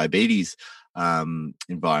type 2 diabetes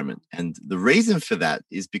environment. And the reason for that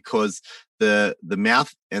is because the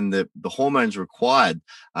mouth and the hormones required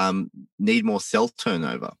need more cell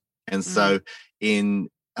turnover. And so in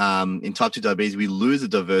type 2 diabetes, we lose the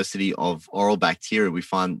diversity of oral bacteria. We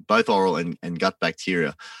find both oral and gut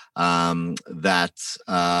bacteria that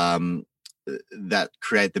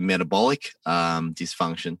create the metabolic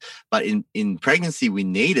dysfunction. But in pregnancy, we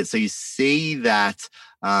need it. So you see that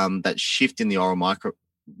shift in the oral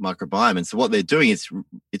microbiome. And so what they're doing is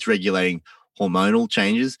it's regulating hormonal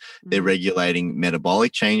changes, they're regulating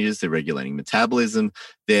metabolic changes, they're regulating metabolism,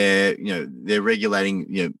 they're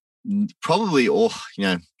regulating, probably all,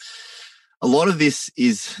 a lot of this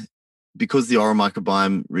is because the oral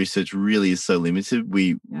microbiome research really is so limited.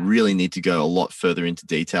 We really need to go a lot further into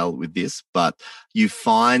detail with this, but you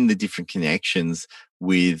find the different connections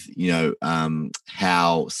with,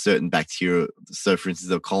 how certain bacteria, so for instance,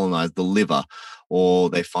 they'll colonize the liver, or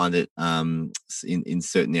they find it in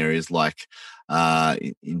certain areas like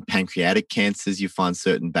in pancreatic cancers, you find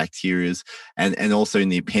certain bacterias, and also in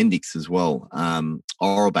the appendix as well,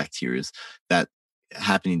 oral bacterias that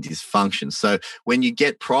happen in dysfunction. So when you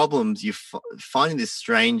get problems, you're finding this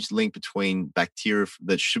strange link between bacteria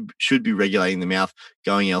that should be regulating the mouth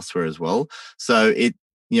going elsewhere as well. So they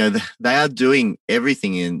are doing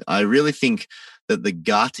everything. And I really think that the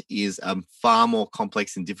gut is a far more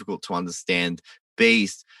complex and difficult to understand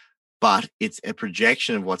beast, but it's a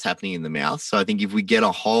projection of what's happening in the mouth. So I think if we get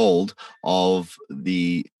a hold of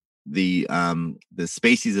the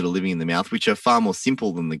species that are living in the mouth, which are far more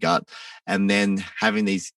simple than the gut, and then having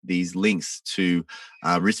these links to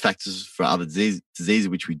risk factors for other diseases,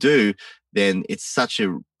 which we do, then it's such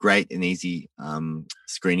a great and easy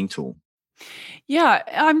screening tool. Yeah,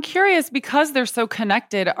 I'm curious, because they're so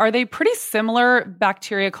connected, are they pretty similar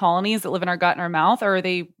bacteria colonies that live in our gut and our mouth, or are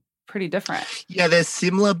they pretty different? Yeah, they're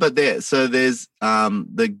similar, but there's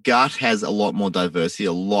the gut has a lot more diversity,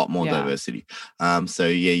 So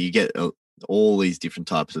yeah, you get all these different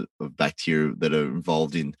types of bacteria that are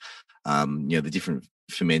involved in the different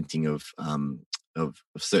fermenting of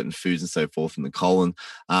certain foods and so forth in the colon.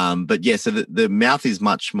 But yeah, so the mouth is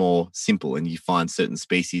much more simple, and you find certain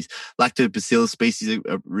species. Lactobacillus species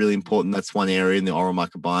are really important. That's one area in the oral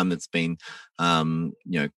microbiome that's been,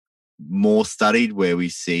 more studied, where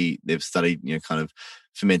they've studied, kind of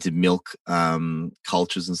fermented milk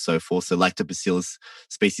cultures and so forth. So lactobacillus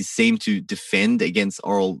species seem to defend against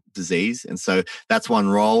oral disease. And so that's one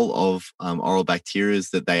role of oral bacteria, is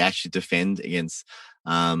that they actually defend against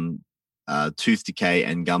tooth decay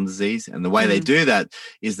and gum disease. And the way they do that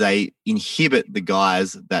is they inhibit the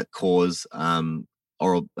guys that cause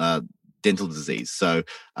oral dental disease. So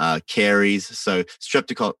caries, so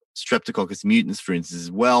Streptococcus mutans, for instance,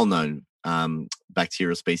 is well-known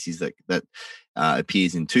bacterial species that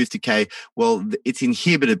appears in tooth decay. Well, it's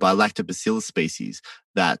inhibited by lactobacillus species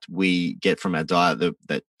that we get from our diet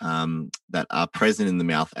that are present in the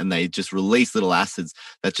mouth, and they just release little acids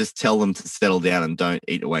that just tell them to settle down and don't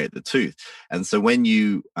eat away at the tooth. And so when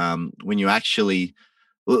you actually,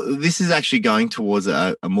 well, this is actually going towards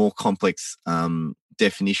a more complex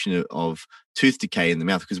definition of tooth decay in the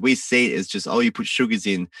mouth, because we see it as just, you put sugars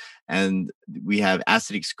in and we have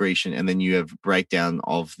acid excretion, and then you have breakdown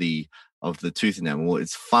of the tooth enamel. Well,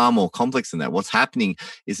 it's far more complex than that. What's happening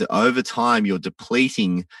is that over time you're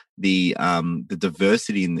depleting the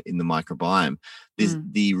diversity in the microbiome.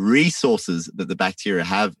 The resources that the bacteria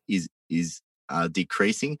have is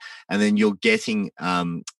decreasing, and then you're getting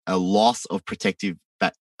a loss of protective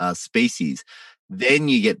species. Then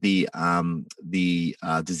you get the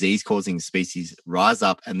disease-causing species rise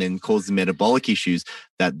up and then cause the metabolic issues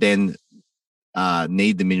that then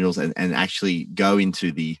need the minerals and actually go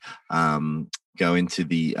into the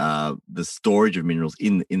storage of minerals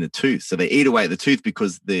in the tooth. So they eat away at the tooth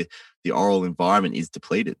because the oral environment is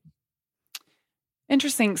depleted.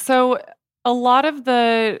 Interesting. So a lot of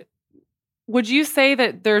would you say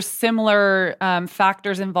that there's similar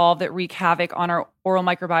factors involved that wreak havoc on our oral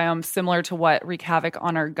microbiome, similar to what wreak havoc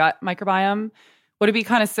on our gut microbiome? Would it be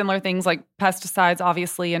kind of similar things like pesticides,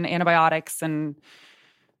 obviously, and antibiotics? And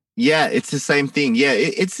yeah, it's the same thing. Yeah,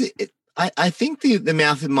 I think the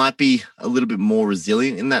mouth might be a little bit more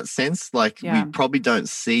resilient in that sense. Like we probably don't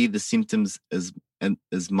see the symptoms as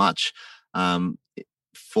much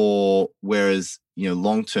whereas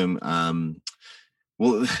long term.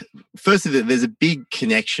 Well, firstly, there's a big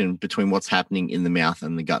connection between what's happening in the mouth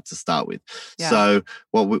and the gut to start with. Yeah. So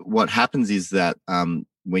what happens is that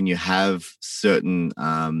when you have certain,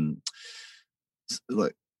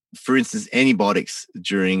 like for instance, antibiotics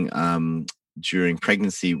during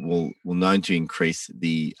pregnancy will known to increase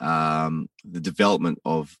the development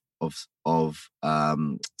of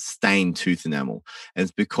stained tooth enamel, and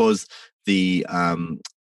it's because the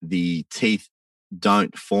teeth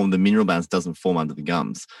don't form, the mineral balance doesn't form under the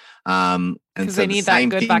gums, and because they need that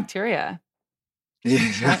good bacteria.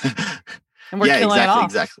 Yeah, right? And we're killing it off.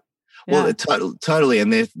 Exactly. Yeah. Well, totally,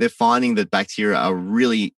 and they're finding that bacteria are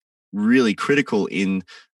really, really critical in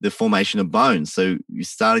the formation of bones. So you're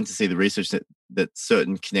starting to see the research that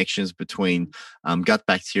certain connections between gut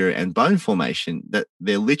bacteria and bone formation, that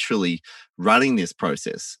they're literally running this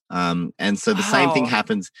process. And so the same thing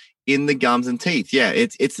happens in the gums and teeth. Yeah,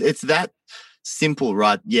 it's that simple,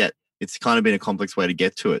 right? Yet it's kind of been a complex way to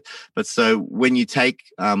get to it. But so when you take,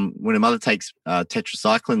 when a mother takes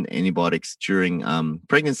tetracycline antibiotics during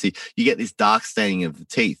pregnancy, you get this dark staining of the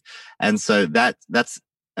teeth, and so that's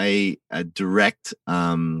a direct,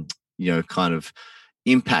 kind of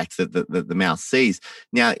impact that the mouth sees.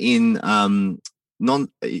 Now, in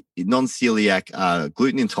non-celiac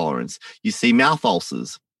gluten intolerance, you see mouth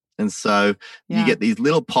ulcers, and so you get these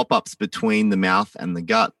little pop-ups between the mouth and the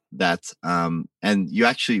gut. That and you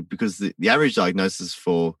actually, because the average diagnosis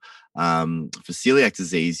for celiac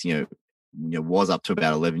disease, was up to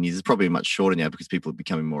about 11 years. It's probably much shorter now because people are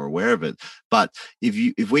becoming more aware of it. But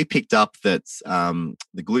if we picked up that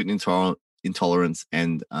the gluten intolerance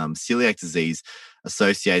and celiac disease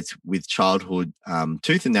associates with childhood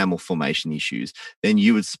tooth enamel formation issues, then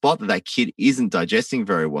you would spot that that kid isn't digesting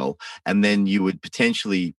very well, and then you would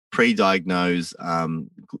potentially pre-diagnose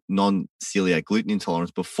non-celiac gluten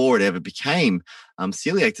intolerance before it ever became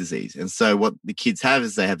celiac disease. And so what the kids have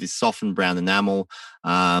is they have this softened brown enamel,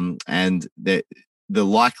 and the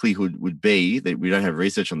likelihood would be that, we don't have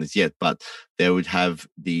research on this yet, but they would have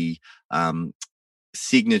the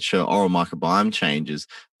signature oral microbiome changes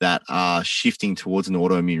that are shifting towards an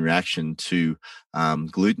autoimmune reaction to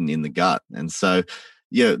gluten in the gut. And so,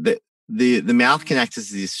 the mouth can act as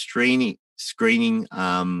this screening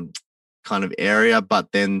kind of area,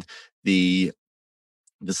 but then the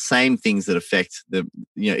same things that affect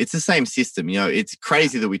it's the same system. It's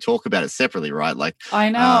crazy that we talk about it separately, right? Like, I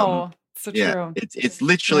know. So true. It's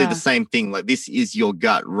literally the same thing. Like, this is your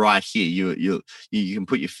gut right here. You can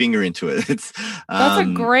put your finger into it. That's a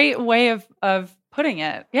great way of putting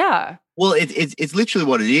it. Yeah. Well, it's literally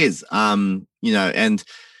what it is. And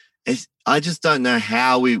I just don't know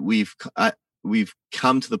how we've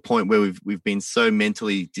come to the point where we've been so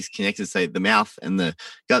mentally disconnected. Say the mouth and the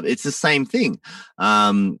gut, it's the same thing.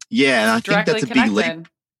 And I think that's a big leap.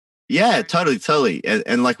 Yeah, totally.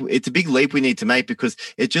 And like, it's a big leap we need to make, because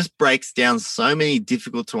it just breaks down so many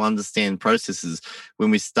difficult to understand processes when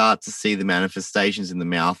we start to see the manifestations in the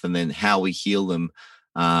mouth and then how we heal them,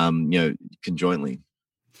 conjointly.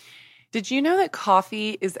 Did you know that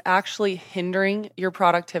coffee is actually hindering your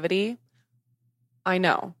productivity? I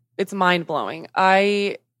know. It's mind-blowing.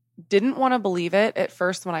 I didn't want to believe it at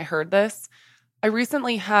first when I heard this. I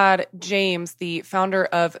recently had James, the founder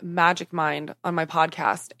of Magic Mind, on my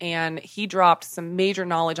podcast, and he dropped some major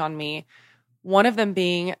knowledge on me. One of them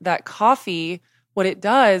being that coffee, what it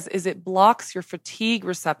does is it blocks your fatigue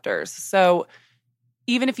receptors. So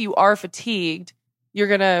even if you are fatigued, you're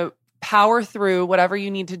going to power through whatever you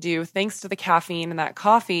need to do thanks to the caffeine in that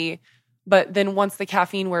coffee. But then once the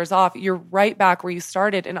caffeine wears off, you're right back where you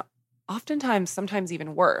started, and oftentimes, sometimes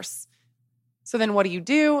even worse. So then what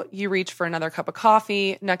do? You reach for another cup of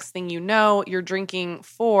coffee. Next thing you know, you're drinking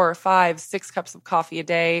 4, 5, 6 cups of coffee a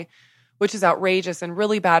day, which is outrageous and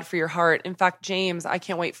really bad for your heart. In fact, James, I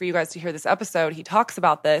can't wait for you guys to hear this episode. He talks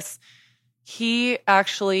about this. He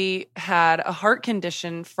actually had a heart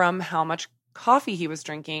condition from how much coffee he was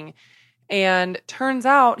drinking. And turns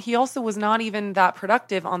out he also was not even that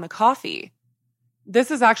productive on the coffee.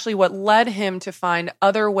 This is actually what led him to find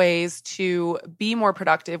other ways to be more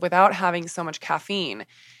productive without having so much caffeine.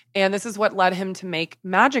 And this is what led him to make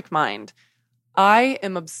Magic Mind. I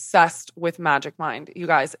am obsessed with Magic Mind, you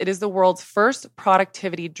guys. It is the world's first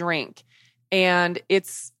productivity drink. And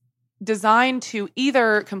it's designed to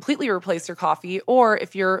either completely replace your coffee, or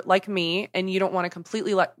if you're like me and you don't want to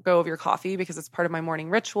completely let go of your coffee because it's part of my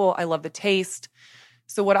morning ritual, I love the taste.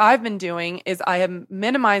 So what I've been doing is I am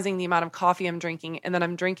minimizing the amount of coffee I'm drinking, and then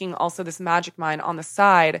I'm drinking also this Magic Mind on the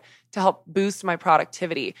side to help boost my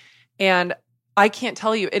productivity. And I can't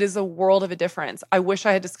tell you, it is a world of a difference. I wish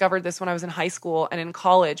I had discovered this when I was in high school and in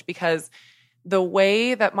college, because the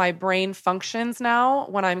way that my brain functions now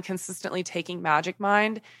when I'm consistently taking Magic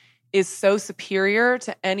Mind is so superior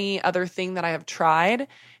to any other thing that I have tried.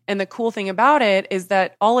 And the cool thing about it is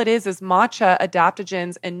that all it is matcha,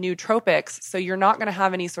 adaptogens, and nootropics. So you're not going to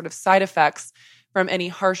have any sort of side effects from any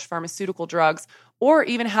harsh pharmaceutical drugs, or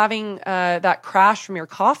even having that crash from your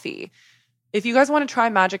coffee. If you guys want to try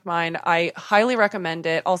Magic Mind, I highly recommend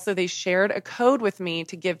it. Also, they shared a code with me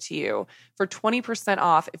to give to you for 20%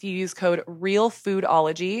 off if you use code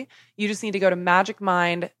REALFoodology. You just need to go to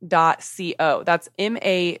magicmind.co. That's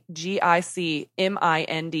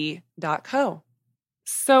MAGICMIND.co.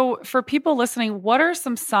 So for people listening, what are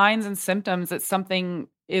some signs and symptoms that something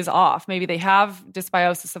is off? Maybe they have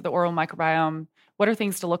dysbiosis of the oral microbiome. What are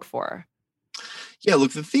things to look for? Yeah,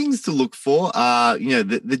 look, the things to look for are,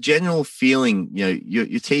 the general feeling,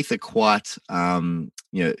 your teeth are quite,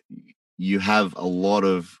 you have a lot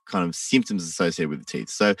of kind of symptoms associated with the teeth.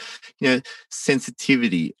 So,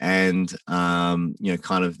 sensitivity and,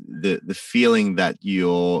 kind of the feeling that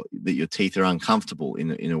your teeth are uncomfortable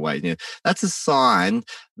in a way. That's a sign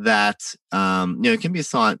that, it can be a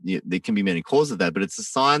sign, there can be many causes of that, but it's a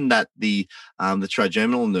sign that the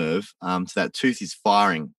trigeminal nerve to that tooth is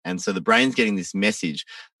firing. And so the brain's getting this message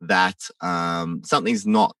that something's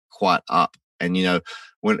not quite up. And,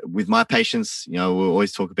 with my patients, we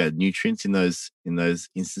always talk about nutrients in those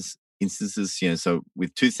instances. So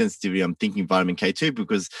with tooth sensitivity, I'm thinking vitamin K2,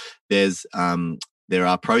 because there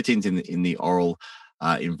are proteins in the oral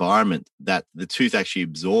environment that the tooth actually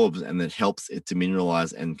absorbs, and that helps it to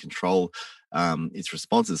mineralize and control its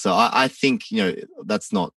responses. So I think,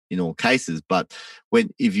 that's not in all cases, but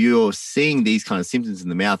if you're seeing these kind of symptoms in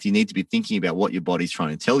the mouth, you need to be thinking about what your body's trying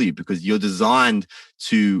to tell you, because you're designed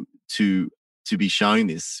to be showing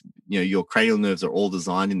this. Your cranial nerves are all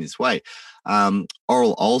designed in this way.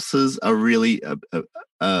 Oral ulcers are really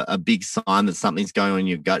a big sign that something's going on in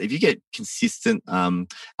your gut. If you get consistent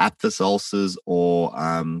aphthous ulcers or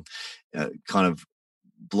kind of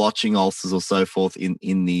blotching ulcers or so forth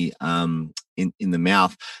in the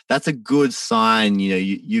mouth, that's a good sign.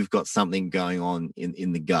 You've got something going on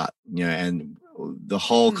in the gut. And the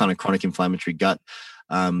whole kind of chronic inflammatory gut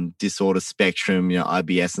disorder spectrum,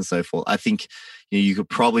 IBS and so forth. I think you could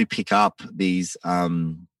probably pick up these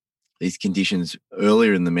conditions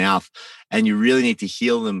earlier in the mouth, and you really need to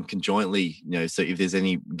heal them conjointly. So if there's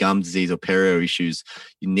any gum disease or perio issues,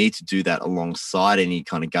 you need to do that alongside any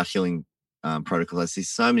kind of gut healing protocols. I see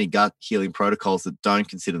so many gut healing protocols that don't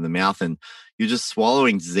consider the mouth, and you're just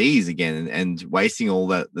swallowing disease again and wasting all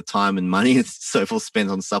the time and money and so forth spent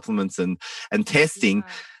on supplements and testing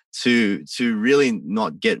to really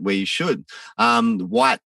not get where you should.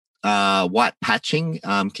 White patching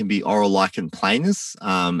can be oral lichen planus,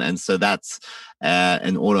 and so that's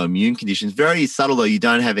an autoimmune condition. It's very subtle, though. You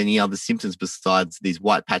don't have any other symptoms besides these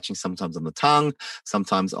white patching, sometimes on the tongue,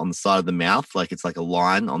 sometimes on the side of the mouth, like it's like a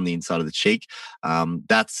line on the inside of the cheek.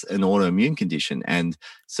 That's an autoimmune condition. And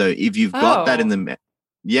so if you've got that in the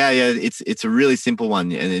it's a really simple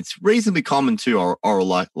one, and it's reasonably common too, oral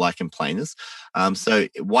lichen planus. So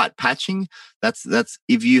white patching, that's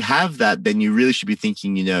if you have that, then you really should be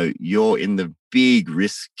thinking, you're in the big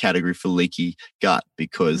risk category for leaky gut,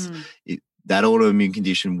 because that autoimmune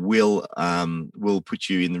condition will put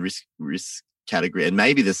you in the risk category, and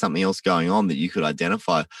maybe there's something else going on that you could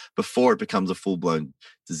identify before it becomes a full-blown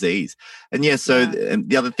disease. And and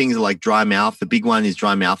the other things are like dry mouth. The big one is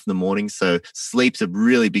dry mouth in the morning. So sleep's a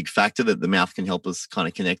really big factor that the mouth can help us kind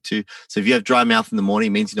of connect to. So if you have dry mouth in the morning,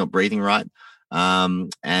 it means you're not breathing right,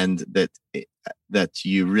 and that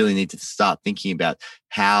you really need to start thinking about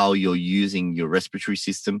how you're using your respiratory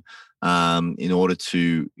system in order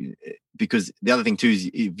to, because the other thing too is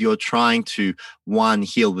if you're trying to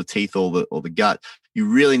heal the teeth or the gut, you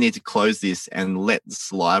really need to close this and let the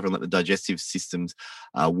saliva and let the digestive systems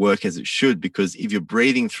work as it should, because if you're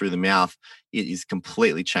breathing through the mouth, it is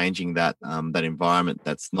completely changing that environment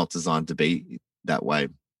that's not designed to be that way.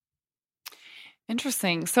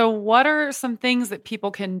 Interesting. So what are some things that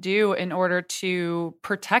people can do in order to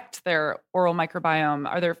protect their oral microbiome?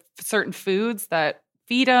 Are there certain foods that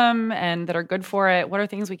feed them and that are good for it? What are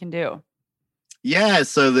things we can do? Yeah,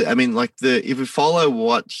 so if we follow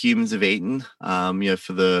what humans have eaten,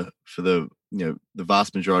 for the the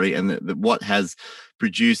vast majority, and what has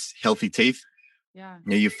produced healthy teeth,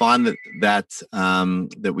 you find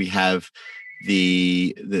that we have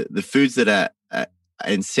the foods that are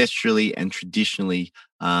ancestrally and traditionally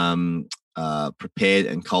prepared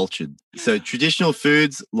and cultured. So traditional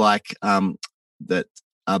foods like that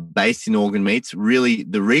are based in organ meats. Really,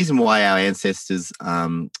 the reason why our ancestors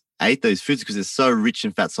ate those foods because they're so rich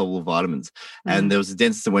in fat-soluble vitamins. And there was a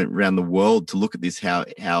dentist that went around the world to look at this, how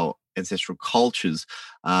ancestral cultures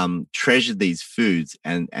treasured these foods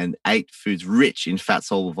and ate foods rich in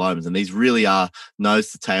fat-soluble vitamins. And these really are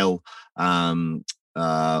nose-to-tail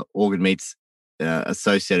organ meats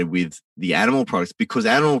associated with the animal products, because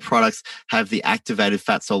animal products have the activated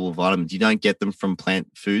fat-soluble vitamins. You don't get them from plant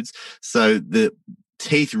foods. So the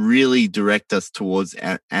teeth really direct us towards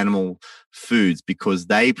animal foods because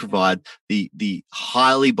they provide the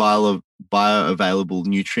highly bioavailable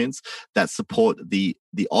nutrients that support the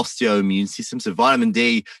osteoimmune system. So vitamin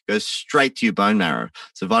D goes straight to your bone marrow.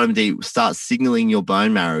 So vitamin D starts signaling your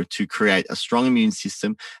bone marrow to create a strong immune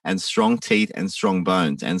system and strong teeth and strong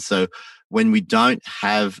bones. And so when we don't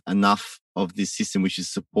have enough of this system, which is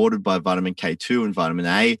supported by vitamin K2 and vitamin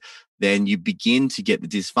A, then you begin to get the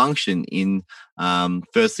dysfunction in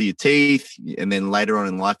firstly your teeth, and then later on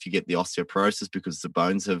in life you get the osteoporosis because the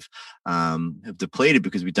bones have depleted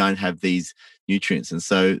because we don't have these nutrients. And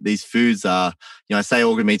so these foods are, I say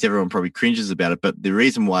organ meats, everyone probably cringes about it, but the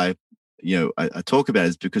reason why I talk about it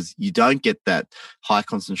is because you don't get that high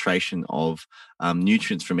concentration of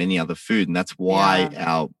nutrients from any other food, and that's why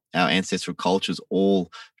our ancestral cultures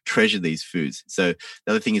all treasure these foods. So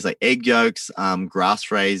the other thing is like egg yolks, grass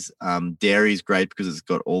raised dairy is great because it's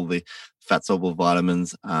got all the fat soluble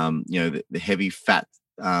vitamins. The heavy fatty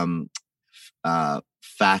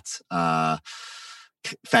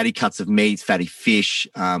cuts of meat, fatty fish.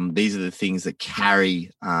 These are the things that carry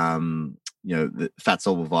the fat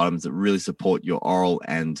soluble vitamins that really support your oral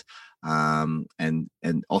and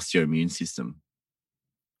osteoimmune system.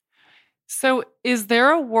 So is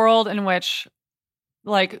there a world in which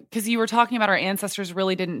like, because you were talking about our ancestors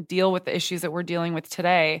really didn't deal with the issues that we're dealing with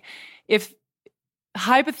today. If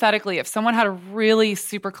hypothetically, if someone had a really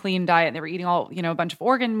super clean diet and they were eating all, a bunch of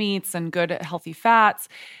organ meats and good healthy fats,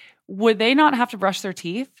 would they not have to brush their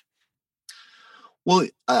teeth? Well,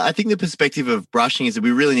 I think the perspective of brushing is that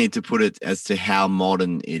we really need to put it as to how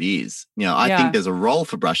modern it is. I think Yeah. there's a role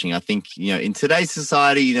for brushing. I think, in today's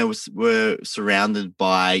society, we're surrounded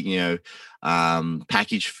by,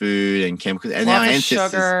 packaged food and chemicals, and our Lots of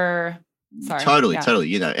ancestors. sugar. Sorry. Totally, Yeah.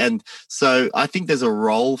 totally. And so I think there's a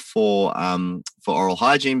role for oral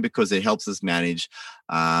hygiene because it helps us manage,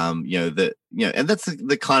 and that's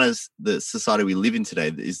the kind of the society we live in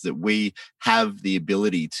today, is that we have the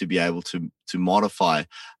ability to be able to modify,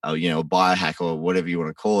 a biohack or whatever you want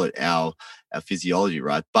to call it, our physiology,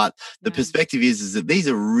 right? But the perspective is that these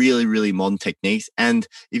are really, really modern techniques, and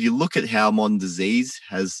if you look at how modern disease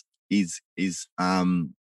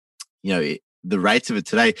the rates of it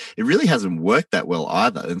today, it really hasn't worked that well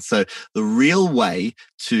either. And so the real way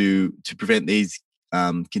to prevent these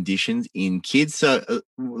conditions in kids. So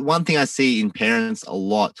one thing I see in parents a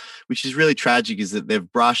lot, which is really tragic, is that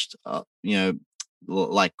they've brushed,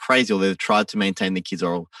 like crazy, or they've tried to maintain the kids'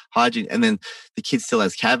 oral hygiene, and then the kid still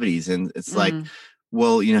has cavities. And it's like,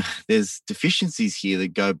 well, there's deficiencies here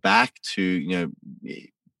that go back to,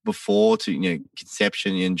 before to,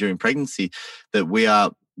 conception and during pregnancy, that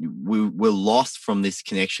we're lost from this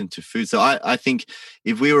connection to food. So I think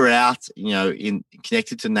if we were out, in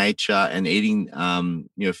connected to nature and eating,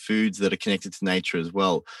 foods that are connected to nature as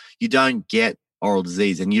well, you don't get oral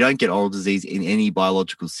disease, and you don't get oral disease in any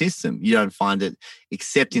biological system. You don't find it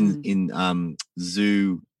except in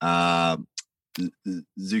zoo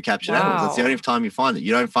captured animals. That's the only time you find it.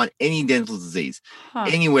 You don't find any dental disease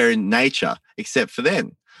anywhere in nature except for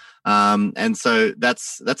them. And so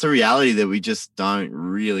that's a reality that we just don't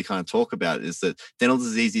really kind of talk about, is that dental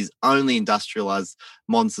disease is only industrialized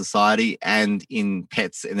modern society and in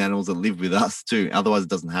pets and animals that live with us too. Otherwise it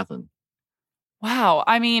doesn't happen. Wow.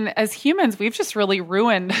 I mean, as humans, we've just really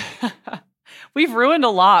ruined, we've ruined a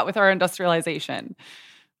lot with our industrialization,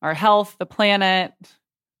 our health, the planet.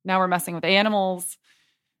 Now we're messing with animals.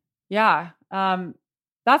 Yeah.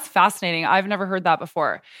 That's fascinating. I've never heard that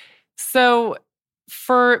before. So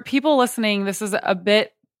for people listening, this is a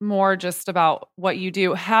bit more just about what you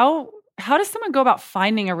do. How does someone go about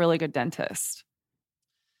finding a really good dentist?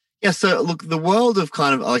 Yeah, so look, the world of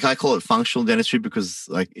kind of, like, I call it functional dentistry because,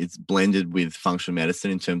 like, it's blended with functional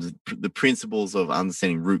medicine in terms of the principles of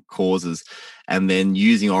understanding root causes and then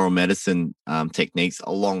using oral medicine techniques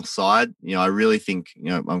alongside. I really think,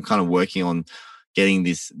 I'm kind of working on getting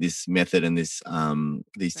this method and these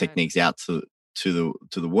techniques out to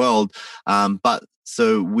the world. But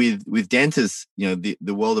so with dentists,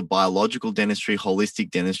 the world of biological dentistry,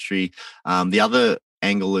 holistic dentistry, the other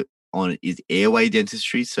angle on it is airway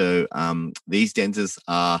dentistry. So these dentists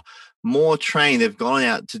are more trained. They've gone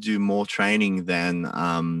out to do more training than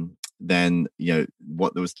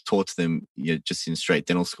what was taught to them just in straight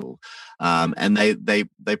dental school. And they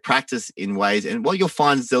practice in ways. And what you'll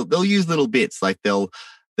find is they'll use little bits, like they'll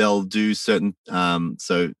do certain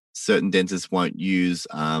certain dentists won't use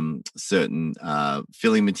certain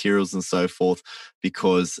filling materials and so forth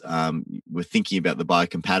because we're thinking about the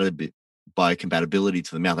biocompatibility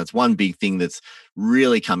to the mouth. That's one big thing that's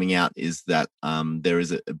really coming out, is that there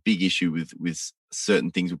is a big issue with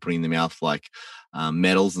certain things we're putting in the mouth, like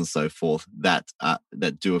metals and so forth, that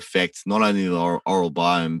do affect not only the oral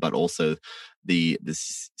biome but also the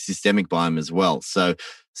systemic biome as well. So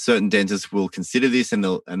certain dentists will consider this, and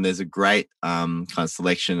there's a great kind of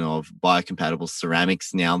selection of biocompatible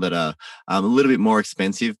ceramics now that are a little bit more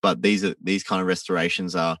expensive, but these kind of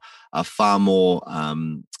restorations are far more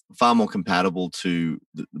compatible to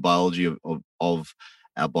the biology of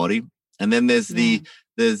our body. And then there's the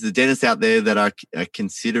dentists out there that are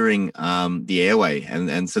considering the airway,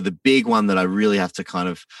 and so the big one that I really have to kind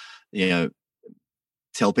of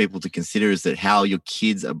tell people to consider is that how your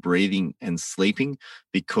kids are breathing and sleeping,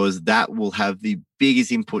 because that will have the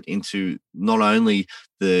biggest input into not only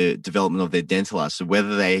the development of their dental arch, so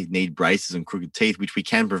whether they need braces and crooked teeth, which we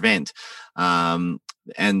can prevent,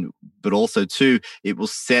 but also too, it will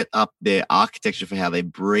set up their architecture for how they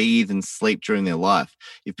breathe and sleep during their life.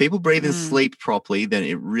 If people breathe and sleep properly, then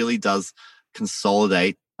it really does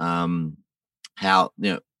consolidate how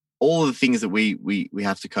all of the things that we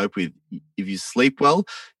have to cope with. If you sleep well,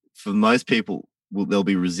 for most people, they'll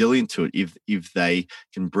be resilient to it if they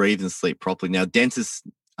can breathe and sleep properly. Now, dentists,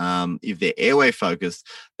 if they're airway focused,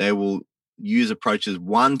 they will use approaches,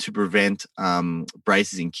 one, to prevent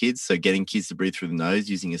braces in kids, so getting kids to breathe through the nose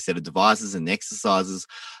using a set of devices and exercises.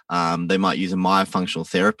 They might use a myofunctional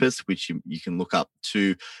therapist, which you can look up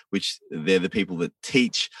to, which they're the people that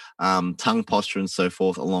teach tongue posture and so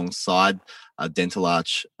forth alongside dental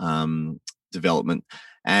arch development,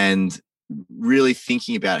 and really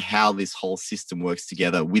thinking about how this whole system works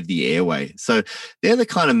together with the airway. So they're the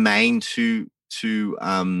kind of main two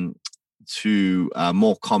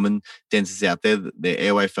more common dentists out there, their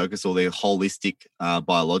airway focus or their holistic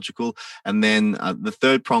biological. And then the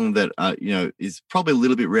third prong that is probably a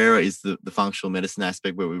little bit rarer is the functional medicine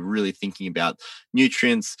aspect, where we're really thinking about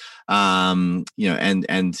nutrients, and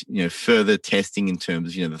further testing in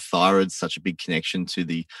terms of the thyroid's such a big connection to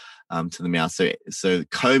the mouth. So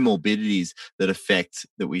comorbidities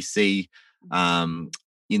that we see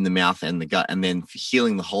in the mouth and the gut, and then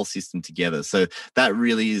healing the whole system together. So that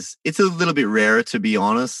really it's a little bit rarer, to be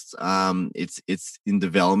honest. It's in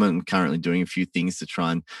development and currently doing a few things to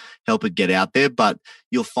try and help it get out there. But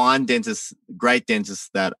you'll find great dentists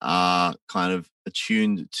that are kind of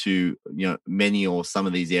attuned to, many or some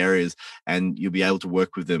of these areas, and you'll be able to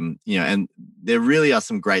work with them, and there really are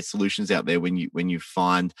some great solutions out there when you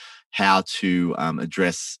find how to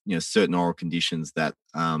address, certain oral conditions that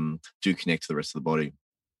do connect to the rest of the body.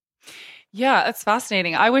 Yeah, it's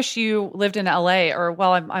fascinating. I wish you lived in LA, or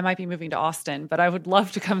I might be moving to Austin, but I would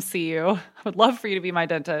love to come see you. I would love for you to be my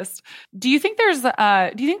dentist. Do you think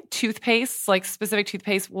toothpaste, like specific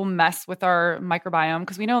toothpaste, will mess with our microbiome?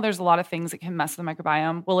 Because we know there's a lot of things that can mess with the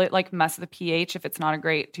microbiome. Will it mess with the pH if it's not a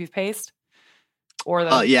great toothpaste?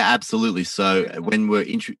 Or yeah, absolutely. So when we're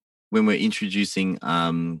introducing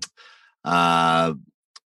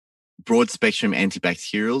broad spectrum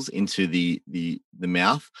antibacterials into the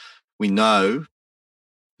mouth, we know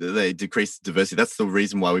that they decrease the diversity. That's the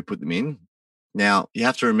reason why we put them in. Now, you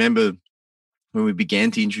have to remember, when we began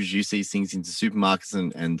to introduce these things into supermarkets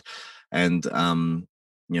and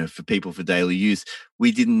for people for daily use,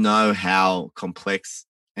 we didn't know how complex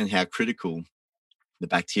and how critical the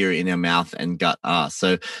bacteria in our mouth and gut are.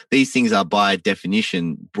 So these things are, by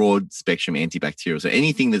definition, broad spectrum antibacterial. So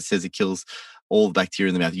anything that says it kills all the bacteria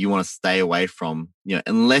in the mouth, you want to stay away from,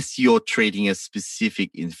 unless you're treating a specific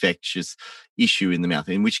infectious issue in the mouth,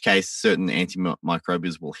 in which case certain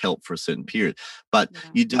antimicrobials will help for a certain period. But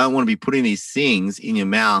you don't want to be putting these things in your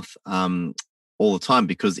mouth all the time,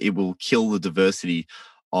 because it will kill the diversity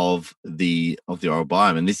of the oral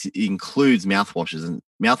biome. And this includes mouthwashes, and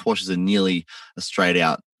mouthwashes are nearly a straight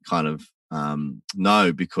out kind of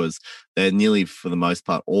no, because they're nearly, for the most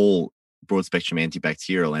part, all broad spectrum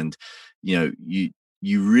antibacterial. And you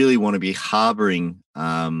really want to be harboring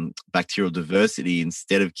bacterial diversity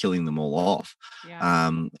instead of killing them all off.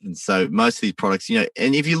 And so most of these products, and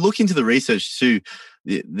if you look into the research too,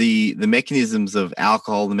 the mechanisms of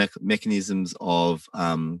alcohol, the mechanisms of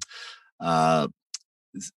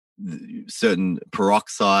certain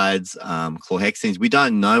peroxides, chlorhexidines, we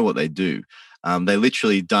don't know what they do. They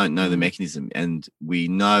literally don't know the mechanism, and we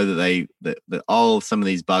know that some of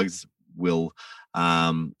these bugs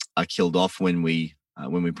are killed off when we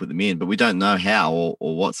put them in, but we don't know how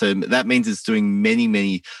or what. So that means it's doing many,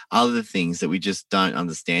 many other things that we just don't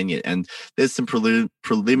understand yet. And there's some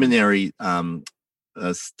preliminary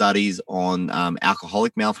studies on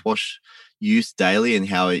alcoholic mouthwash use daily, and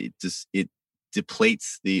how it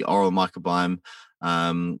depletes the oral microbiome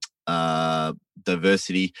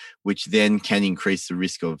diversity, which then can increase the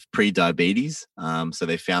risk of pre-diabetes. So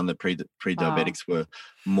they found that pre-diabetics were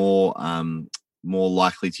more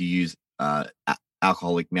likely to use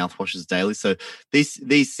alcoholic mouthwashes daily. So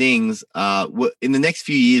these things, in the next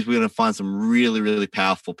few years, we're going to find some really, really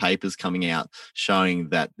powerful papers coming out showing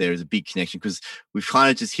that there is a big connection, because we've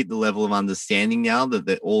kind of just hit the level of understanding now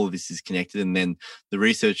that all of this is connected. And then the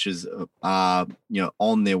researchers are,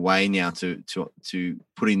 on their way now to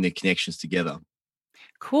putting the connections together.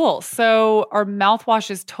 Cool. So are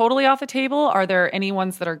mouthwashes totally off the table? Are there any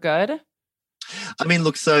ones that are good? I mean,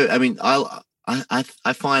 look,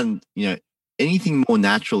 I find, anything more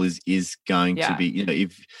natural is going to be,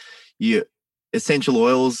 if you essential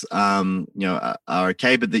oils, are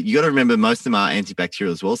okay, but you got to remember most of them are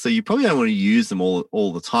antibacterial as well. So you probably don't want to use them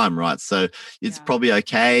all the time, right? So it's probably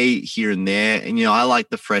okay here and there. And, I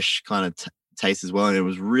like the fresh kind of taste as well. And it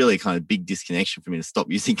was really kind of big disconnection for me to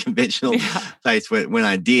stop using conventional taste when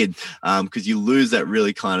I did, because you lose that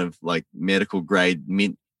really kind of like medical grade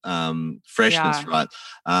mint freshness, right?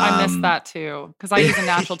 I miss that too, because I use a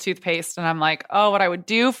natural toothpaste, and I'm like, oh, what I would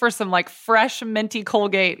do for some like fresh minty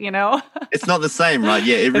Colgate, It's not the same, right?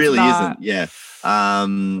 Yeah, it really isn't. Yeah.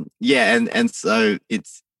 And so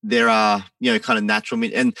there are, kind of natural,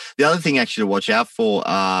 and the other thing actually to watch out for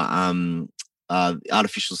are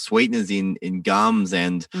artificial sweeteners in gums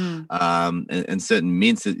and certain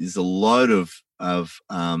mints. There's a load of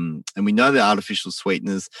and we know that artificial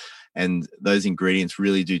sweeteners and those ingredients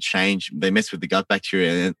really do change. They mess with the gut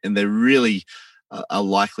bacteria, and they really are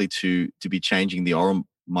likely to be changing the oral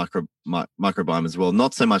microbiome as well.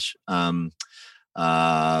 Not so much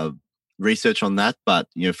research on that, but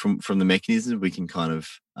from the mechanism, we can kind of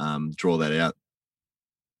draw that out.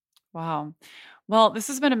 Wow. Well, this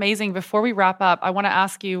has been amazing. Before we wrap up, I want to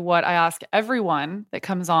ask you what I ask everyone that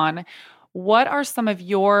comes on. What are some of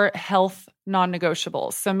your health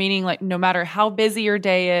non-negotiables? So meaning like no matter how busy your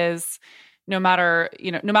day is, no matter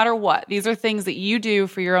what, these are things that you do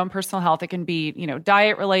for your own personal health. It can be,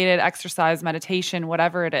 diet related, exercise, meditation,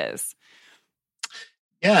 whatever it is.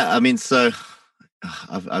 Yeah. I mean, so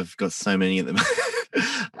I've got so many of them,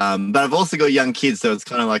 but I've also got young kids. So it's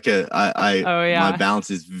kind of like my balance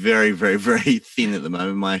is very, very, very thin at the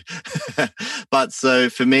moment. But so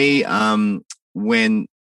for me, when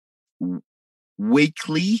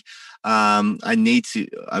weekly, I'm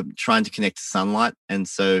trying to connect to sunlight. And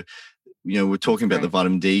so, we're talking about the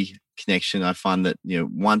vitamin D connection. I find that,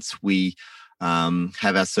 once we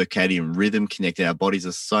have our circadian rhythm connected, our bodies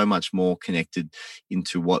are so much more connected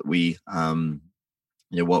into what we, how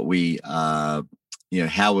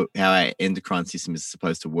our endocrine system is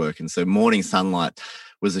supposed to work. And so morning sunlight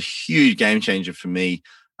was a huge game changer for me.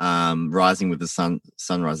 Rising with the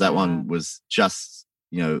sunrise, that one was just,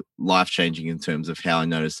 life-changing in terms of how I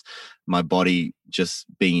noticed my body just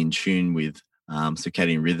being in tune with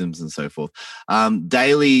circadian rhythms and so forth.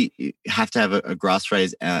 Daily, you have to have a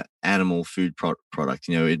grass-raised animal food product.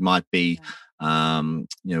 It might be,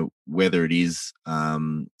 whether it is,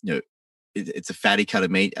 it's a fatty cut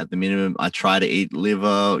of meat at the minimum. I try to eat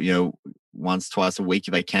liver, once, twice a week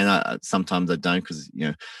if I can. Sometimes I don't because,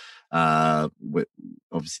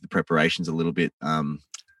 obviously the preparation's a little bit,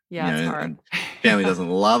 it's hard. Family doesn't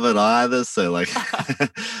love it either. So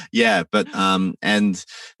yeah. But and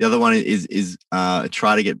the other one is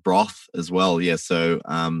try to get broth as well. Yeah. So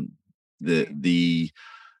the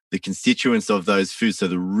constituents of those foods, so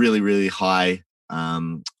the really, really high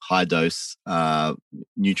dose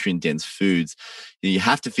nutrient dense foods, you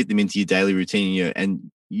have to fit them into your daily routine.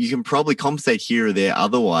 And you can probably compensate here or there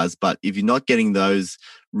otherwise, but if you're not getting those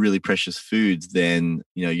really precious foods, then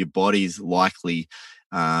your body's likely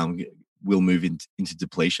will move into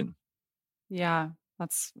depletion. Yeah,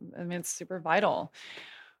 it's super vital.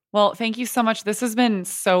 Well, thank you so much. This has been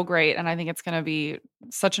so great. And I think it's going to be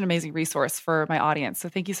such an amazing resource for my audience. So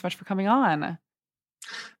thank you so much for coming on.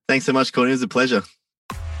 Thanks so much, Courtney. It was a pleasure.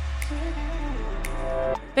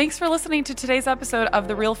 Thanks for listening to today's episode of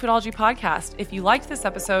the Real Foodology Podcast. If you liked this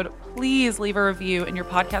episode, please leave a review in your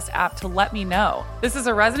podcast app to let me know. This is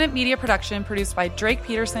a Resonant Media production produced by Drake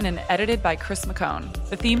Peterson and edited by Chris McCone.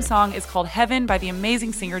 The theme song is called Heaven by the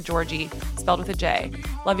amazing singer Georgie, spelled with a J.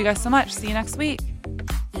 Love you guys so much. See you next week.